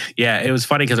 Yeah, it was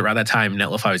funny because around that time,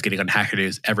 Netlify was getting on Hacker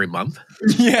News every month.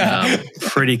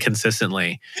 Pretty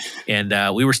consistently.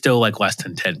 And we were still like less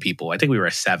than 10 people. I think we were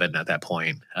 7 at that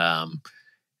point.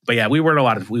 But yeah, we weren't a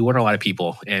lot of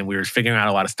people and we were figuring out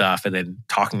a lot of stuff and then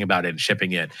talking about it and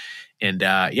shipping it. And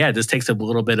this takes a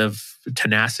little bit of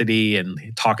tenacity and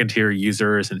talking to your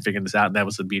users and figuring this out. And that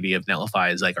was the beauty of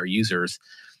Netlify is like our users,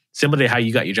 similar to how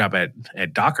you got your job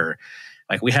at Docker.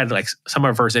 Like we had like some of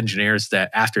our first engineers that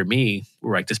after me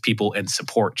were like just people in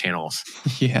support channels.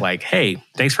 Like, hey,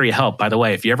 thanks for your help. By the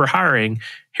way, if you're ever hiring,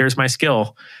 here's my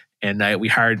skill. And we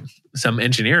hired some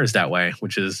engineers that way,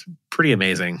 which is pretty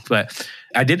amazing. But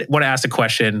I did want to ask a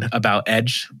question about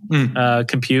edge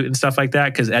compute and stuff like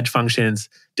that, because edge functions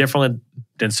different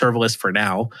than serverless for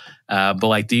now. But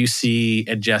like, do you see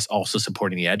ingest also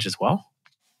supporting the edge as well?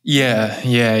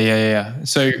 Yeah.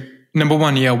 So number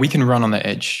one, we can run on the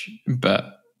edge,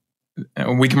 but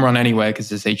we can run anywhere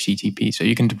because it's HTTP. So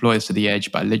you can deploy this to the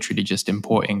edge by literally just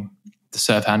importing the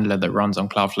serve handler that runs on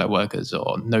Cloudflare workers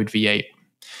or Node V8.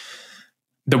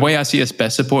 The way I see us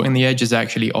best supporting the edge is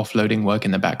actually offloading work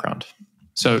in the background.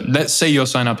 So let's say your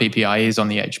sign-up API is on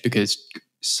the edge because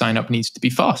sign-up needs to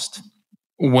be fast.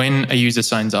 When a user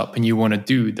signs up and you want to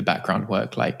do the background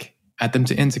work, like add them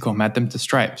to Intercom, add them to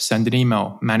Stripe, send an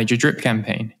email, manage a drip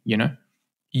campaign,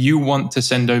 you want to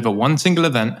send over one single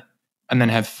event and then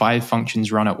have 5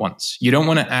 functions run at once. You don't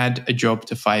want to add a job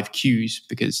to 5 queues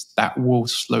because that will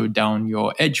slow down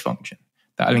your edge function.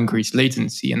 That'll increase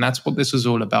latency. And that's what this was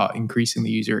all about, increasing the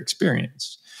user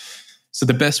experience. So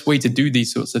the best way to do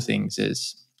these sorts of things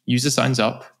is user signs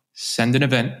up, send an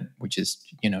event, which is,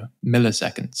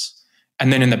 milliseconds.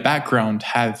 And then in the background,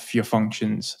 have your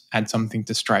functions add something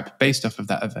to Stripe based off of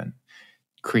that event.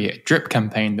 Create a drip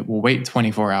campaign that will wait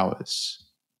 24 hours.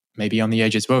 Maybe on the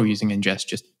edge as well, using ingest,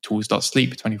 just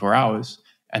tools.sleep 24 hours,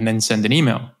 and then send an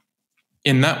email.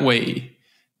 In that way,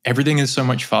 everything is so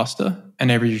much faster and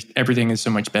everything is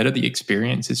so much better. The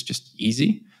experience is just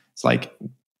easy. It's like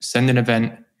send an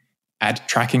event, add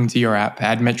tracking to your app,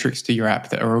 add metrics to your app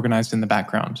that are organized in the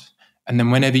background. And then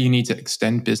whenever you need to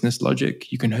extend business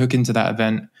logic, you can hook into that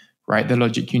event, write the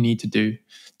logic you need to do,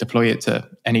 deploy it to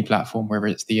any platform, whether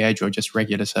it's the edge or just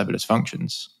regular serverless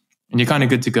functions. And you're kind of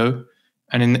good to go.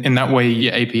 And in that way,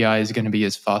 your API is going to be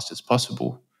as fast as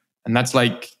possible. And that's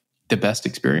like the best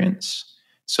experience.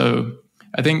 So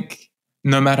I think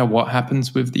no matter what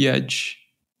happens with the edge,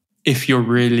 if you're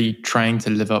really trying to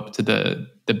live up to the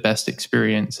best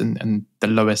experience and the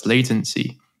lowest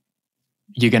latency,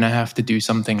 you're going to have to do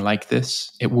something like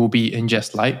this. It will be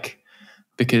ingest-like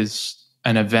because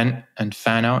an event and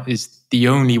fan out is the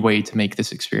only way to make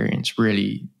this experience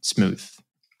really smooth.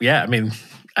 Yeah, I mean,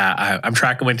 I'm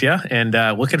tracking with you and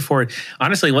looking forward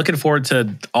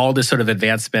to all this sort of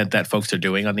advancement that folks are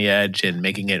doing on the edge and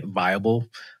making it viable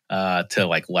to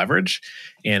like leverage.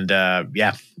 And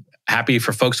happy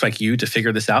for folks like you to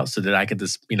figure this out so that I could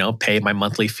just, pay my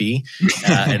monthly fee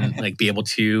and like be able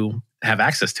to have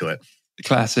access to it.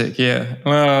 Classic, yeah.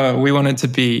 Well, we want it to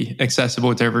be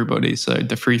accessible to everybody. So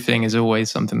the free thing is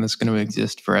always something that's going to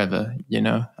exist forever,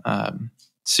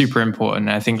 super important.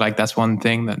 And I think like that's one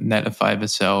thing that Netlify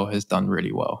Vercel has done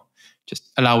really well.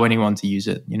 Just allow anyone to use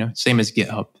it, same as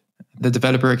GitHub. The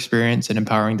developer experience and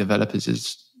empowering developers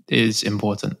is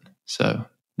important. So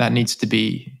that needs to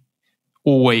be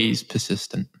always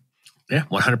persistent. Yeah,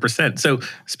 100%. So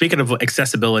speaking of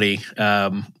accessibility,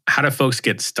 how do folks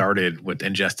get started with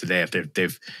Ingest today?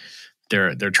 If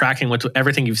they're tracking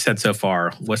everything you've said so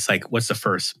far, what's the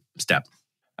first step?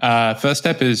 First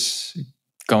step is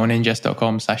go on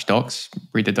ingest.com/docs,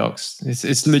 read the docs.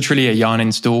 It's literally a yarn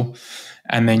install,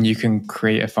 and then you can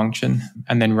create a function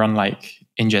and then run like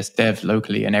ingest dev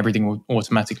locally, and everything will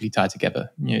automatically tie together.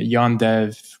 Yarn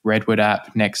dev, Redwood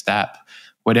app, Next app,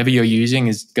 whatever you're using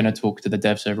is going to talk to the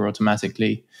dev server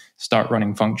automatically, start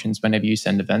running functions whenever you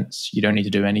send events. You don't need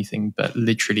to do anything but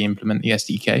literally implement the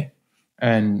SDK.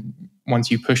 And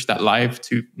once you push that live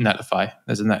to Netlify,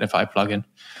 there's a Netlify plugin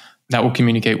that will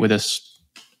communicate with us,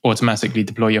 automatically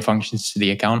deploy your functions to the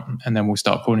account, and then we'll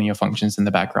start calling your functions in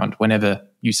the background whenever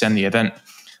you send the event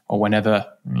or whenever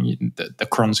the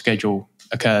cron schedule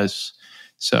occurs.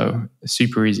 So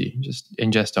super easy, just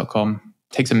ingest.com.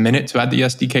 Takes a minute to add the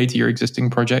SDK to your existing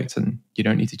project, and you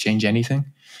don't need to change anything.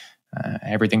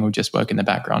 Everything will just work in the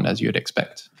background as you would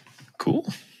expect. Cool.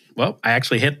 Well, I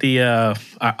actually hit the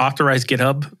authorized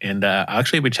GitHub, and I'll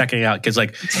actually be checking it out because,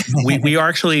 like, we're not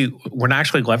actually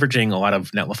leveraging a lot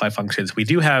of Netlify functions. We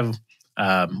do have,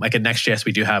 like at Next.js,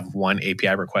 we do have one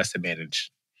API request to manage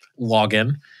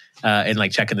login and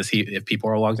like checking to see if people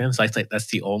are logged in. So that's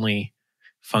the only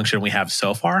function we have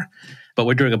so far. But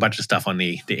we're doing a bunch of stuff on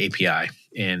the API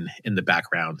in the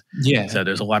background. Yeah. So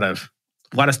there's a lot of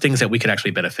things that we could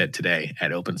actually benefit today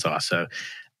at Open Source. So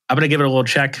I'm going to give it a little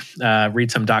check,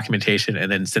 read some documentation,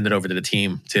 and then send it over to the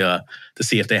team to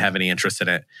see if they have any interest in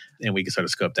it, and we can sort of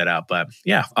scope that out. But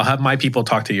yeah, I'll have my people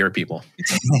talk to your people.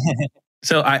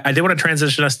 So I did want to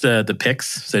transition us to the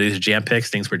picks. So these are jam picks,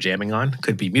 things we're jamming on.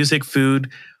 Could be music, food,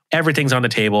 everything's on the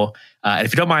table. And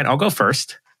if you don't mind, I'll go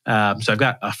first. So I've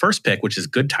got a first pick, which is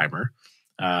Good Timer.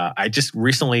 I just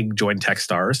recently joined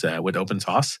Techstars with Open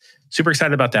Source. Super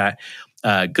excited about that.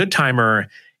 Good Timer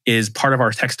is part of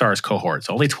our Techstars cohort.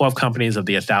 So only 12 companies of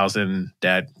the 1,000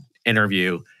 that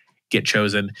interview get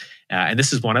chosen. And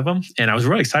this is one of them. And I was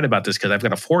really excited about this because I've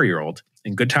got a 4-year-old.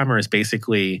 And Good Timer is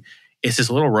basically, it's this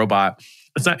little robot.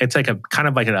 It's like a kind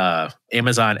of like an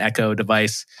Amazon Echo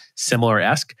device,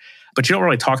 similar-esque. But you don't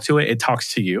really talk to it. It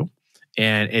talks to you.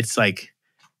 And it's like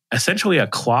essentially a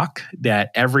clock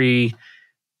that every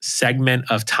segment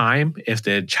of time, if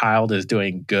the child is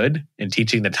doing good and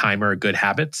teaching the timer good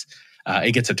habits,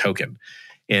 it gets a token.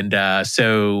 And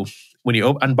so when you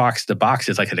unbox the box,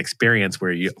 it's like an experience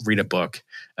where you read a book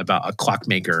about a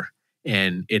clockmaker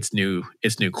and its new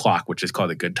clock, which is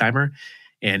called a Good Timer.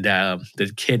 And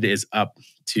the kid is up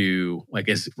to, like,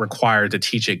 is required to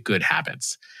teach it good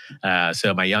habits.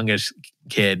 So my youngest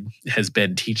kid has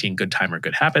been teaching Good Timer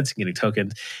good habits and getting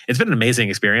tokens. It's been an amazing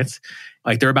experience.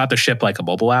 Like, they're about to ship like a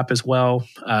mobile app as well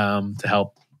to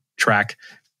help track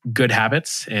good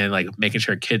habits and like making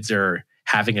sure kids are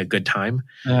having a good time.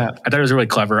 I thought it was really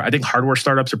clever. I think hardware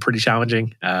startups are pretty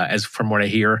challenging, as from what I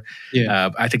hear. Yeah.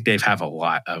 I think they have a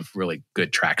lot of really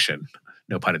good traction.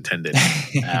 No pun intended.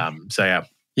 So yeah.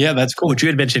 Yeah, that's cool. What you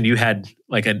had mentioned, you had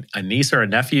like a niece or a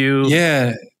nephew.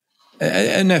 Yeah,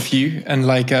 a nephew. And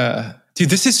like, dude,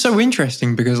 this is so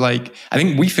interesting because like, I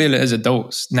think we feel it as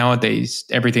adults nowadays,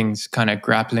 everything's kind of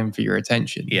grappling for your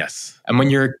attention. Yes. And when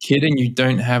you're a kid and you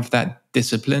don't have that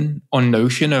discipline or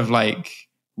notion of like,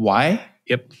 why?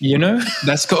 Yep.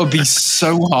 That's got to be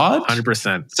so hard.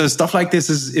 100%. So stuff like this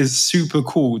is super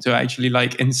cool to actually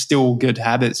like instill good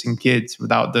habits in kids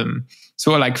without them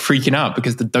sort of like freaking out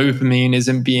because the dopamine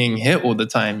isn't being hit all the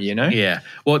time, Yeah.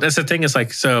 Well, that's the thing is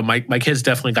like, so my kids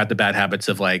definitely got the bad habits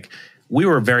of like, we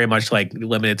were very much like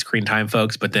limited screen time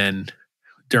folks, but then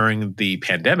during the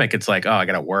pandemic, it's like, oh, I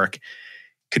got to work.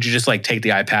 Could you just like take the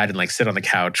iPad and like sit on the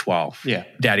couch while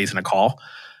daddy's in a call?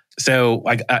 So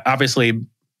like, obviously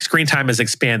screen time has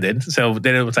expanded. So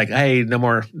then it was like, hey, no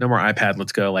more iPad.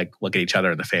 Let's go like look at each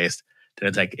other in the face.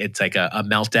 Then it's like a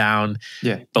meltdown.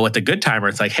 Yeah. But with the Good Timer,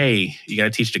 it's like, hey, you got to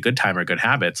teach the Good Timer good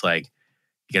habits. Like,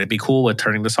 you got to be cool with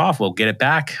turning this off. We'll get it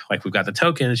back. Like, we've got the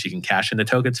tokens. You can cash in the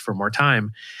tokens for more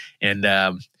time. And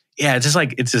it's just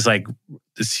like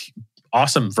this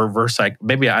awesome reverse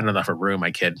maybe I don't know if I ruined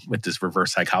my kid with this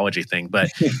reverse psychology thing,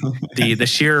 but the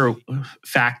sheer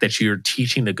fact that you're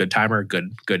teaching the Good Timer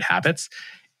good habits,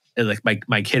 like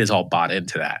my kid is all bought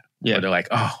into that. Yeah. Where they're like,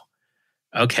 oh,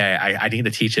 okay, I need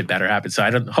to teach it better habits. So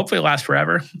hopefully it lasts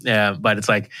forever. Yeah, but it's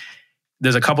like,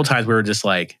 there's a couple times we were just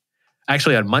like,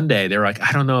 actually on Monday, they were like,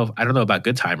 I don't know about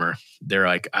Good Timer. They're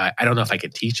like, I don't know if I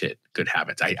can teach it good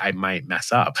habits. I might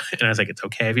mess up. And I was like, it's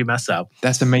okay if you mess up.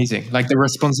 That's amazing. Like the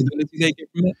responsibility they get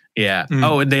from it. Yeah.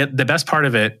 Oh, and the best part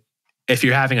of it, if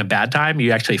you're having a bad time,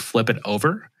 you actually flip it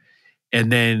over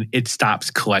and then it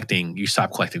stops collecting. You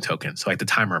stop collecting tokens. So like the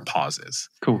timer pauses.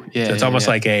 Cool. Yeah. So it's almost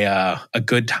like a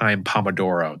good time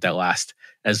Pomodoro that lasts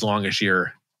as long as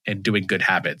you're doing good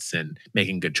habits and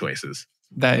making good choices.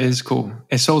 That is cool.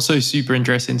 It's also super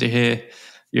interesting to hear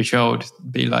your child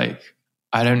be like,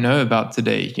 I don't know about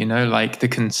today, like the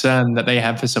concern that they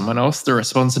have for someone else, the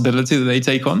responsibility that they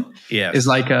take on is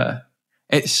like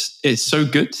it's so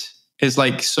good. It's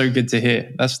like so good to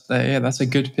hear. That's a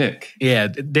good pick. Yeah,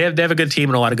 they have a good team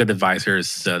and a lot of good advisors.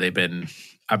 So they've been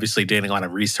obviously doing a lot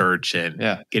of research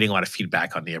and getting a lot of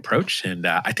feedback on the approach. And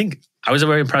I think I was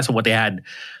very impressed with what they had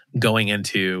going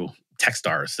into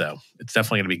Techstars. So it's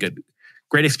definitely going to be good.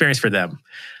 Great experience for them.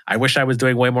 I wish I was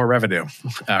doing way more revenue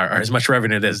or as much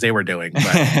revenue as they were doing. But,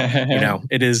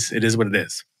 it is what it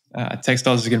is.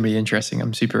 Techstars is going to be interesting.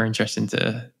 I'm super interested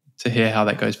to hear how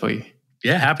that goes for you.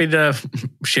 Yeah, happy to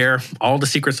share all the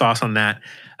secret sauce on that.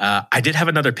 I did have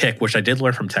another pick, which I did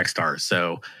learn from Techstars.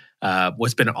 So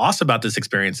what's been awesome about this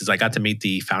experience is I got to meet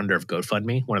the founder of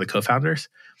GoFundMe, one of the co-founders.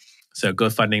 So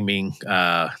GoFundMe being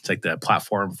it's like the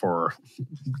platform for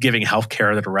giving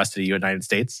healthcare to the rest of the United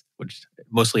States, which is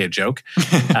mostly a joke.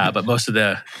 But most of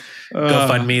the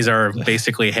GoFundMes are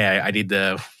basically, hey, I need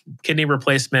the kidney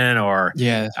replacement or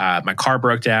my car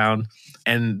broke down.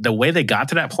 And the way they got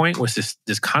to that point was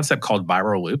this concept called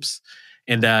viral loops.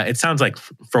 And it sounds like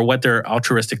for what their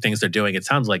altruistic things they're doing, it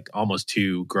sounds like almost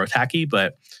too growth hacky.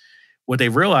 But what they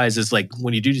realize is like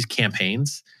when you do these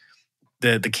campaigns,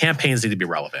 the campaigns need to be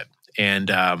relevant. And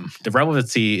the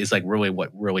relevancy is like really what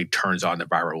really turns on the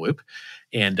viral loop.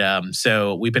 And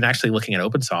so we've been actually looking at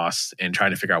open source and trying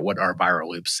to figure out what are viral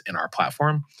loops in our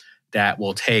platform that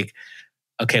will take,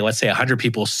 okay, let's say 100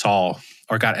 people saw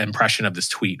or got an impression of this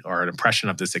tweet or an impression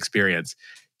of this experience.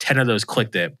 10 of those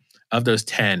clicked it. Of those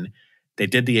 10, they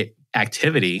did the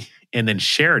activity and then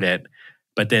shared it.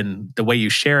 But then the way you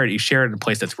share it in a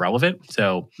place that's relevant.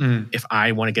 So if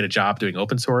I want to get a job doing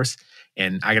open source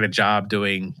and I got a job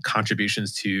doing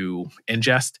contributions to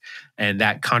Inngest, and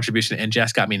that contribution to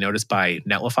Inngest got me noticed by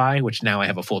Netlify, which now I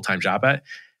have a full-time job at.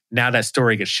 Now that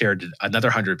story gets shared to another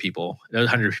 100 people. Those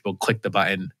 100 people click the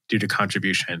button, do the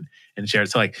contribution, and share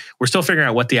it. So like we're still figuring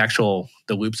out what the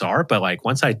loops are, but like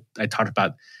once I talked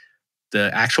about the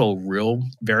actual real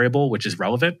variable, which is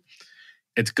relevant,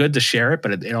 it's good to share it,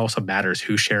 but it also matters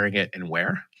who's sharing it and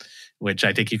where, which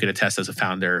I think you could attest as a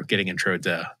founder getting intro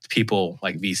to people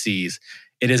like VCs.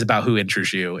 It is about who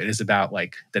enters you. It is about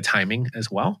like the timing as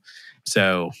well.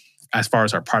 So as far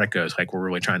as our product goes, like we're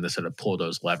really trying to sort of pull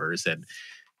those levers and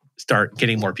start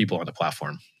getting more people on the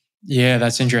platform. Yeah,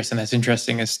 that's interesting.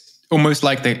 It's almost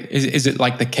like is it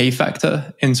like the K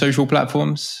factor in social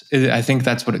platforms? I think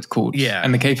that's what it's called. Yeah.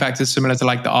 And the K factor is similar to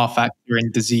like the R factor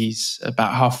in disease,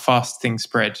 about how fast things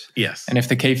spread. Yes. And if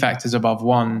the K factor is above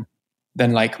 1,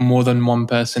 then like more than one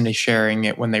person is sharing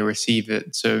it when they receive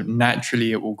it. So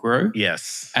naturally it will grow.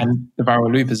 Yes. And the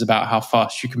viral loop is about how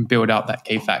fast you can build out that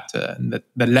K factor and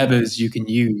the levers you can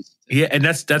use. Yeah, and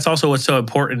that's also what's so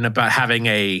important about having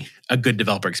a good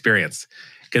developer experience.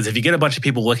 Because if you get a bunch of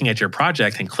people looking at your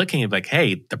project and clicking, like,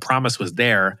 hey, the promise was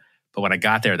there, but when I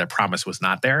got there, the promise was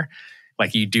not there.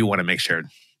 Like you do want to make sure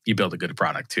you build a good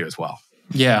product too as well.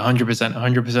 Yeah,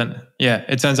 100%. Yeah,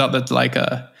 it turns out that like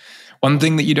one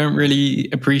thing that you don't really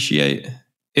appreciate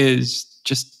is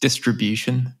just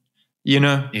distribution.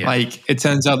 Like it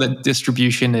turns out that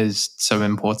distribution is so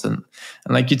important,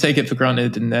 and like you take it for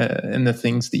granted in the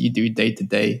things that you do day to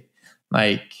day.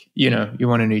 Like you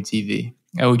want a new TV,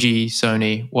 LG,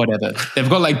 Sony, whatever. They've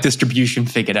got like distribution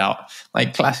figured out.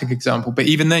 Like classic example. But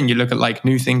even then, you look at like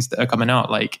new things that are coming out.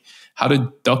 Like how did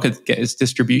Docker get its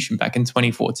distribution back in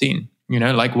 2014?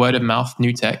 Like word of mouth,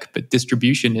 new tech, but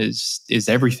distribution is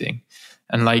everything.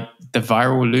 And like the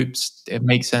viral loops, it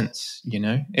makes sense.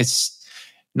 It's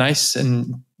nice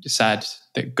and sad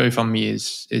that GoFundMe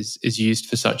is used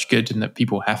for such good and that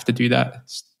people have to do that.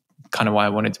 It's kind of why I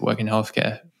wanted to work in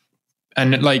healthcare.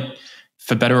 And like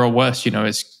for better or worse,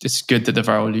 it's good that the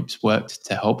viral loops worked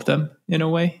to help them in a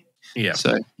way. Yeah.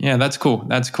 So yeah, that's cool.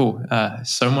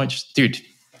 So much, dude.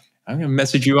 I'm gonna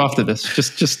message you after this.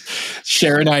 Just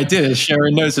sharing ideas,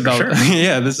 sharing notes about. Sure.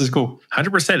 Yeah, this is cool.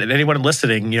 100%. And anyone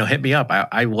listening, hit me up.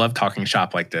 I love talking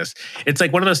shop like this. It's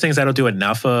like one of those things I don't do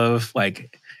enough of.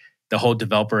 Like the whole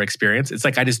developer experience. It's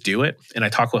like I just do it and I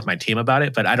talk with my team about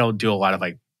it, but I don't do a lot of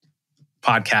like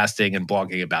podcasting and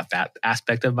blogging about that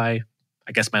aspect of my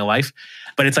life.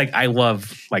 But it's like I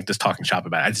love like just talking shop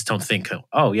about it. I just don't think,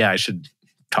 oh yeah, I should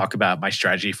talk about my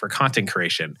strategy for content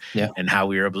creation and how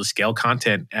we were able to scale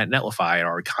content at Netlify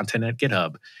or content at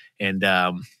GitHub. And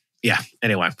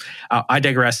anyway, I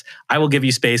digress. I will give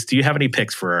you space. Do you have any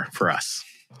picks for us?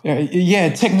 Yeah,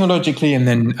 technologically and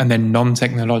then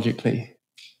non-technologically.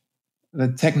 The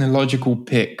technological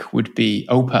pick would be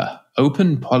OPA,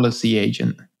 Open Policy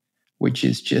Agent, which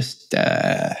is just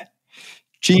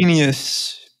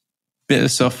genius bit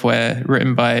of software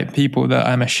written by people that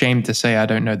I'm ashamed to say I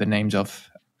don't know the names of.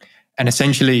 And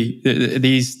essentially,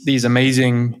 these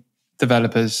amazing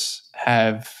developers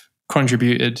have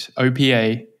contributed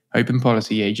OPA, Open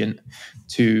Policy Agent,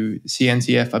 to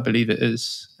CNCF, I believe it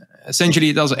is. Essentially,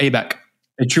 it does ABAC,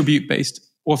 attribute-based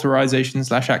authorization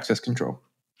 / access control.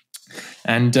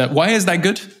 And why is that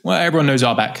good? Well, everyone knows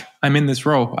RBAC. I'm in this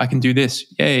role. I can do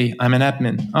this. Yay, I'm an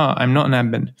admin. Oh, I'm not an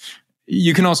admin.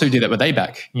 You can also do that with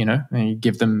ABAC, and you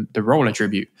give them the role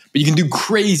attribute. But you can do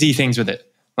crazy things with it.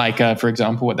 Like, for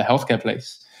example, at the healthcare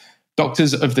place,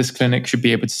 doctors of this clinic should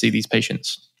be able to see these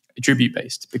patients,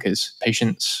 attribute-based, because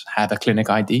patients have a clinic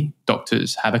ID,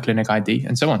 doctors have a clinic ID,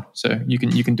 and so on. So you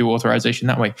can do authorization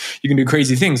that way. You can do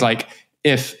crazy things like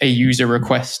if a user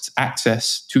requests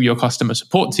access to your customer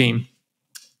support team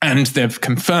and they've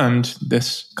confirmed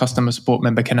this customer support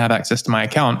member can have access to my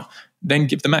account, then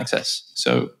give them access.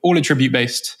 So all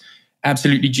attribute-based,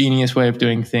 absolutely genius way of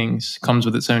doing things. Comes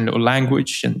with its own little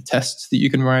language and tests that you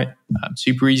can write.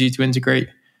 Super easy to integrate.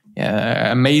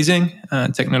 Yeah, amazing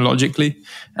technologically.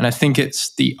 And I think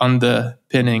it's the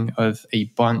underpinning of a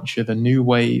bunch of a new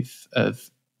wave of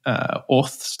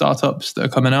auth startups that are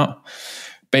coming out.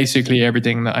 Basically,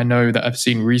 everything that I know that I've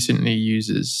seen recently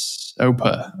uses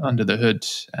OPA under the hood.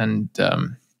 And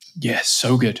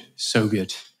so good. So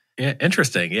good. Yeah,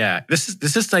 interesting. Yeah. This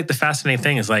is like the fascinating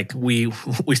thing is like we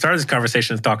started this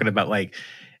conversation talking about like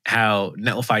how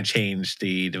Netlify changed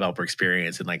the developer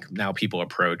experience and like now people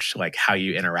approach like how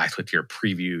you interact with your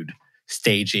previewed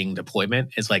staging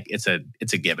deployment is like it's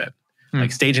a given.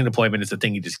 Like staging deployment is the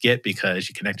thing you just get because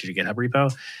you connect to your GitHub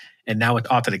repo. And now with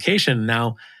authentication,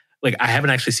 like I haven't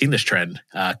actually seen this trend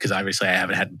because obviously I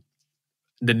haven't had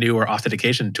the newer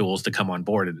authentication tools to come on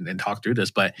board and talk through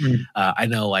this. But I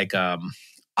know like Okta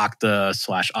 /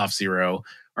 Auth0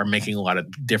 are making a lot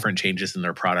of different changes in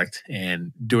their product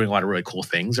and doing a lot of really cool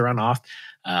things around Auth,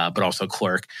 but also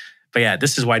Clerk. But yeah,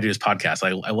 this is why I do this podcast.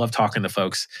 I love talking to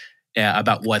folks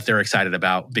about what they're excited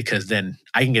about because then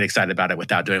I can get excited about it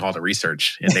without doing all the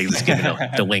research and they just give me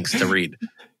the links to read.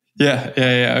 Yeah.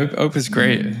 OPA is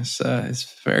great.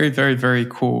 It's very, very, very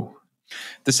cool.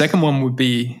 The second one would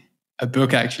be a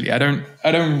book. Actually, I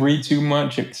don't read too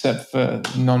much except for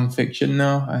nonfiction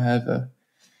now. I have a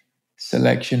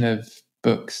selection of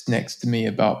books next to me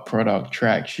about product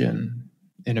traction,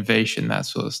 innovation, that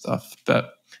sort of stuff.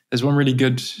 But there's one really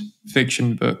good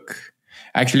fiction book.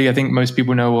 Actually, I think most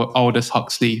people know Aldous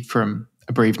Huxley from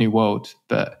A Brave New World,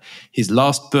 but his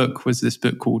last book was this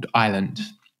book called Island.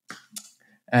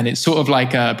 And it's sort of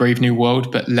like A Brave New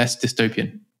World, but less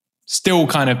dystopian. Still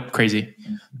kind of crazy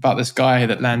about this guy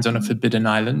that lands on a forbidden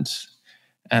island.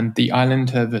 And the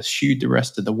island have eschewed the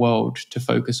rest of the world to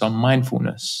focus on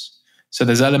mindfulness. So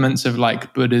there's elements of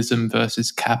like Buddhism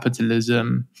versus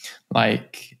capitalism,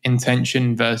 like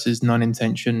intention versus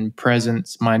non-intention,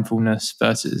 presence, mindfulness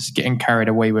versus getting carried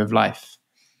away with life.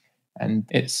 And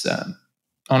it's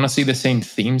honestly the same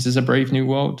themes as A Brave New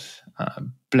World.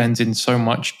 Blends in so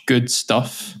much good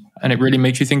stuff. And it really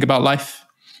makes you think about life.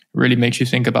 It really makes you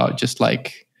think about just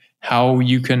like how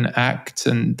you can act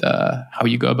and how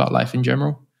you go about life in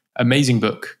general. Amazing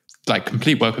book, like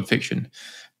complete work of fiction.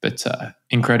 But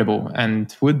incredible,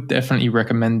 and would definitely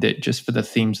recommend it just for the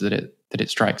themes that it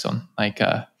strikes on. Like,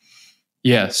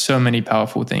 so many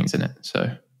powerful things in it.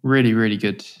 So really, really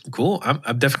good. Cool. I'm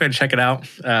definitely going to check it out.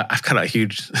 I've got a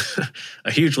huge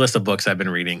list of books I've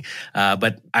been reading,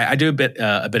 but I do a bit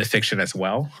of fiction as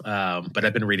well. But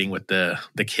I've been reading with the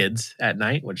kids at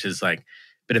night, which is like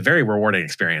been a very rewarding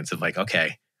experience. Of like,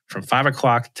 okay, from 5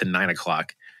 o'clock to 9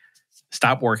 o'clock,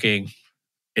 stop working.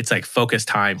 It's like focus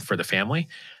time for the family.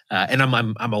 And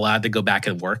I'm allowed to go back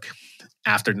and work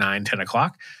after 9, 10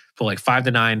 o'clock. But like 5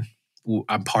 to 9,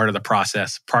 I'm part of the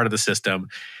process, part of the system.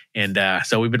 And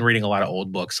so we've been reading a lot of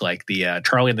old books like the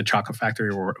Charlie and the Chocolate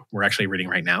Factory we're actually reading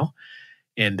right now.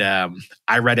 And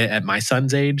I read it at my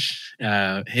son's age.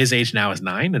 His age now is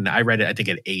 9. And I read it, I think,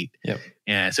 at 8. Yep.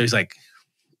 And so he's like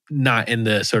not in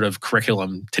the sort of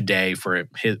curriculum today for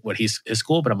his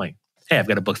school. But I'm like, hey, I've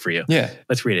got a book for you. Yeah.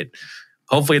 Let's read it.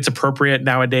 Hopefully it's appropriate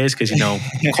nowadays because,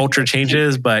 culture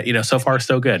changes, but, so far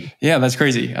so good. Yeah, that's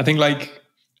crazy. I think like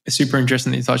it's super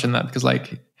interesting that you touch on that because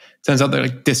like, it turns out that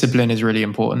like discipline is really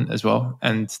important as well.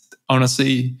 And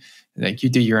honestly, like you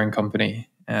do your own company.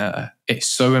 It's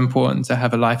so important to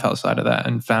have a life outside of that,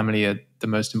 and family are the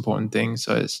most important thing.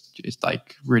 So it's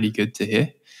like really good to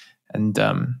hear. And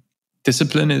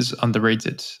discipline is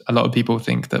underrated. A lot of people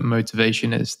think that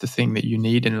motivation is the thing that you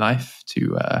need in life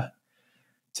to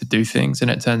do things,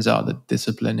 and it turns out that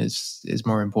discipline is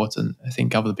more important. I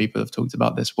think other people have talked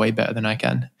about this way better than I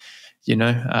can.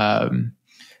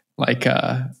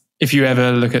 If you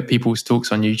ever look at people's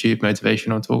talks on YouTube,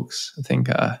 motivational talks, I think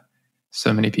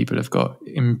so many people have got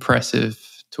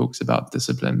impressive talks about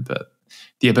discipline, but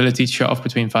the ability to shut off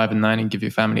between 5 and 9 and give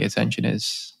your family attention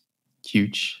is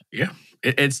huge. Yeah.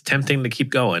 It's tempting to keep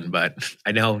going, but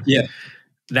I know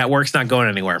that work's not going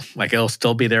anywhere. Like it'll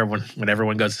still be there when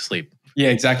everyone goes to sleep. Yeah,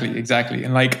 exactly.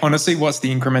 And like, honestly, what's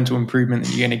the incremental improvement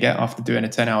that you're going to get after doing a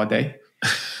 10-hour day?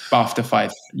 After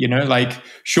 5, like,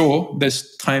 sure,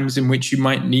 there's times in which you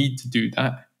might need to do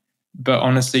that. But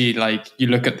honestly, like you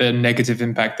look at the negative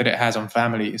impact that it has on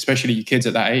family, especially your kids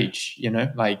at that age,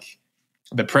 like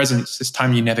the presence, this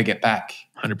time you never get back.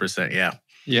 100%. Yeah.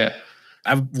 Yeah.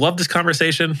 I've loved this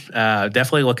conversation.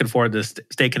 Definitely looking forward to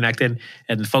stay connected.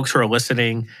 And folks who are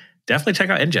listening, definitely check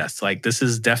out Inngest. Like this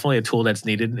is definitely a tool that's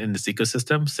needed in this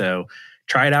ecosystem. So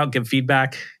try it out, give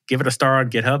feedback, give it a star on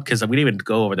GitHub, because we didn't even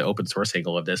go over the open source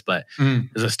angle of this, but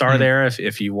there's a star there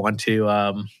if you want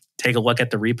to take a look at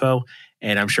the repo.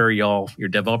 And I'm sure your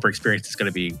developer experience is going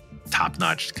to be top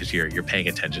notch because you're paying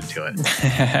attention to it.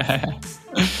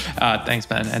 Thanks,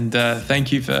 man. And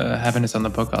thank you for having us on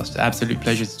the podcast. Absolute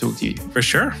pleasure to talk to you. For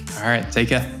sure. All right. Take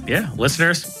care. Yeah.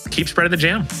 Listeners, keep spreading the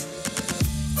jam.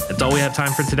 That's all we have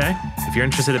time for today. If you're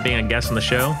interested in being a guest on the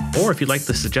show, or if you'd like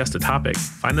to suggest a topic,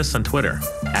 find us on Twitter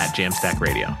at Jamstack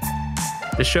Radio.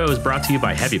 This show is brought to you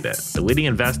by Heavybit, the leading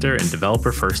investor in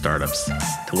developer-first startups.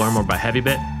 To learn more about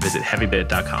Heavybit, visit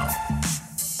heavybit.com.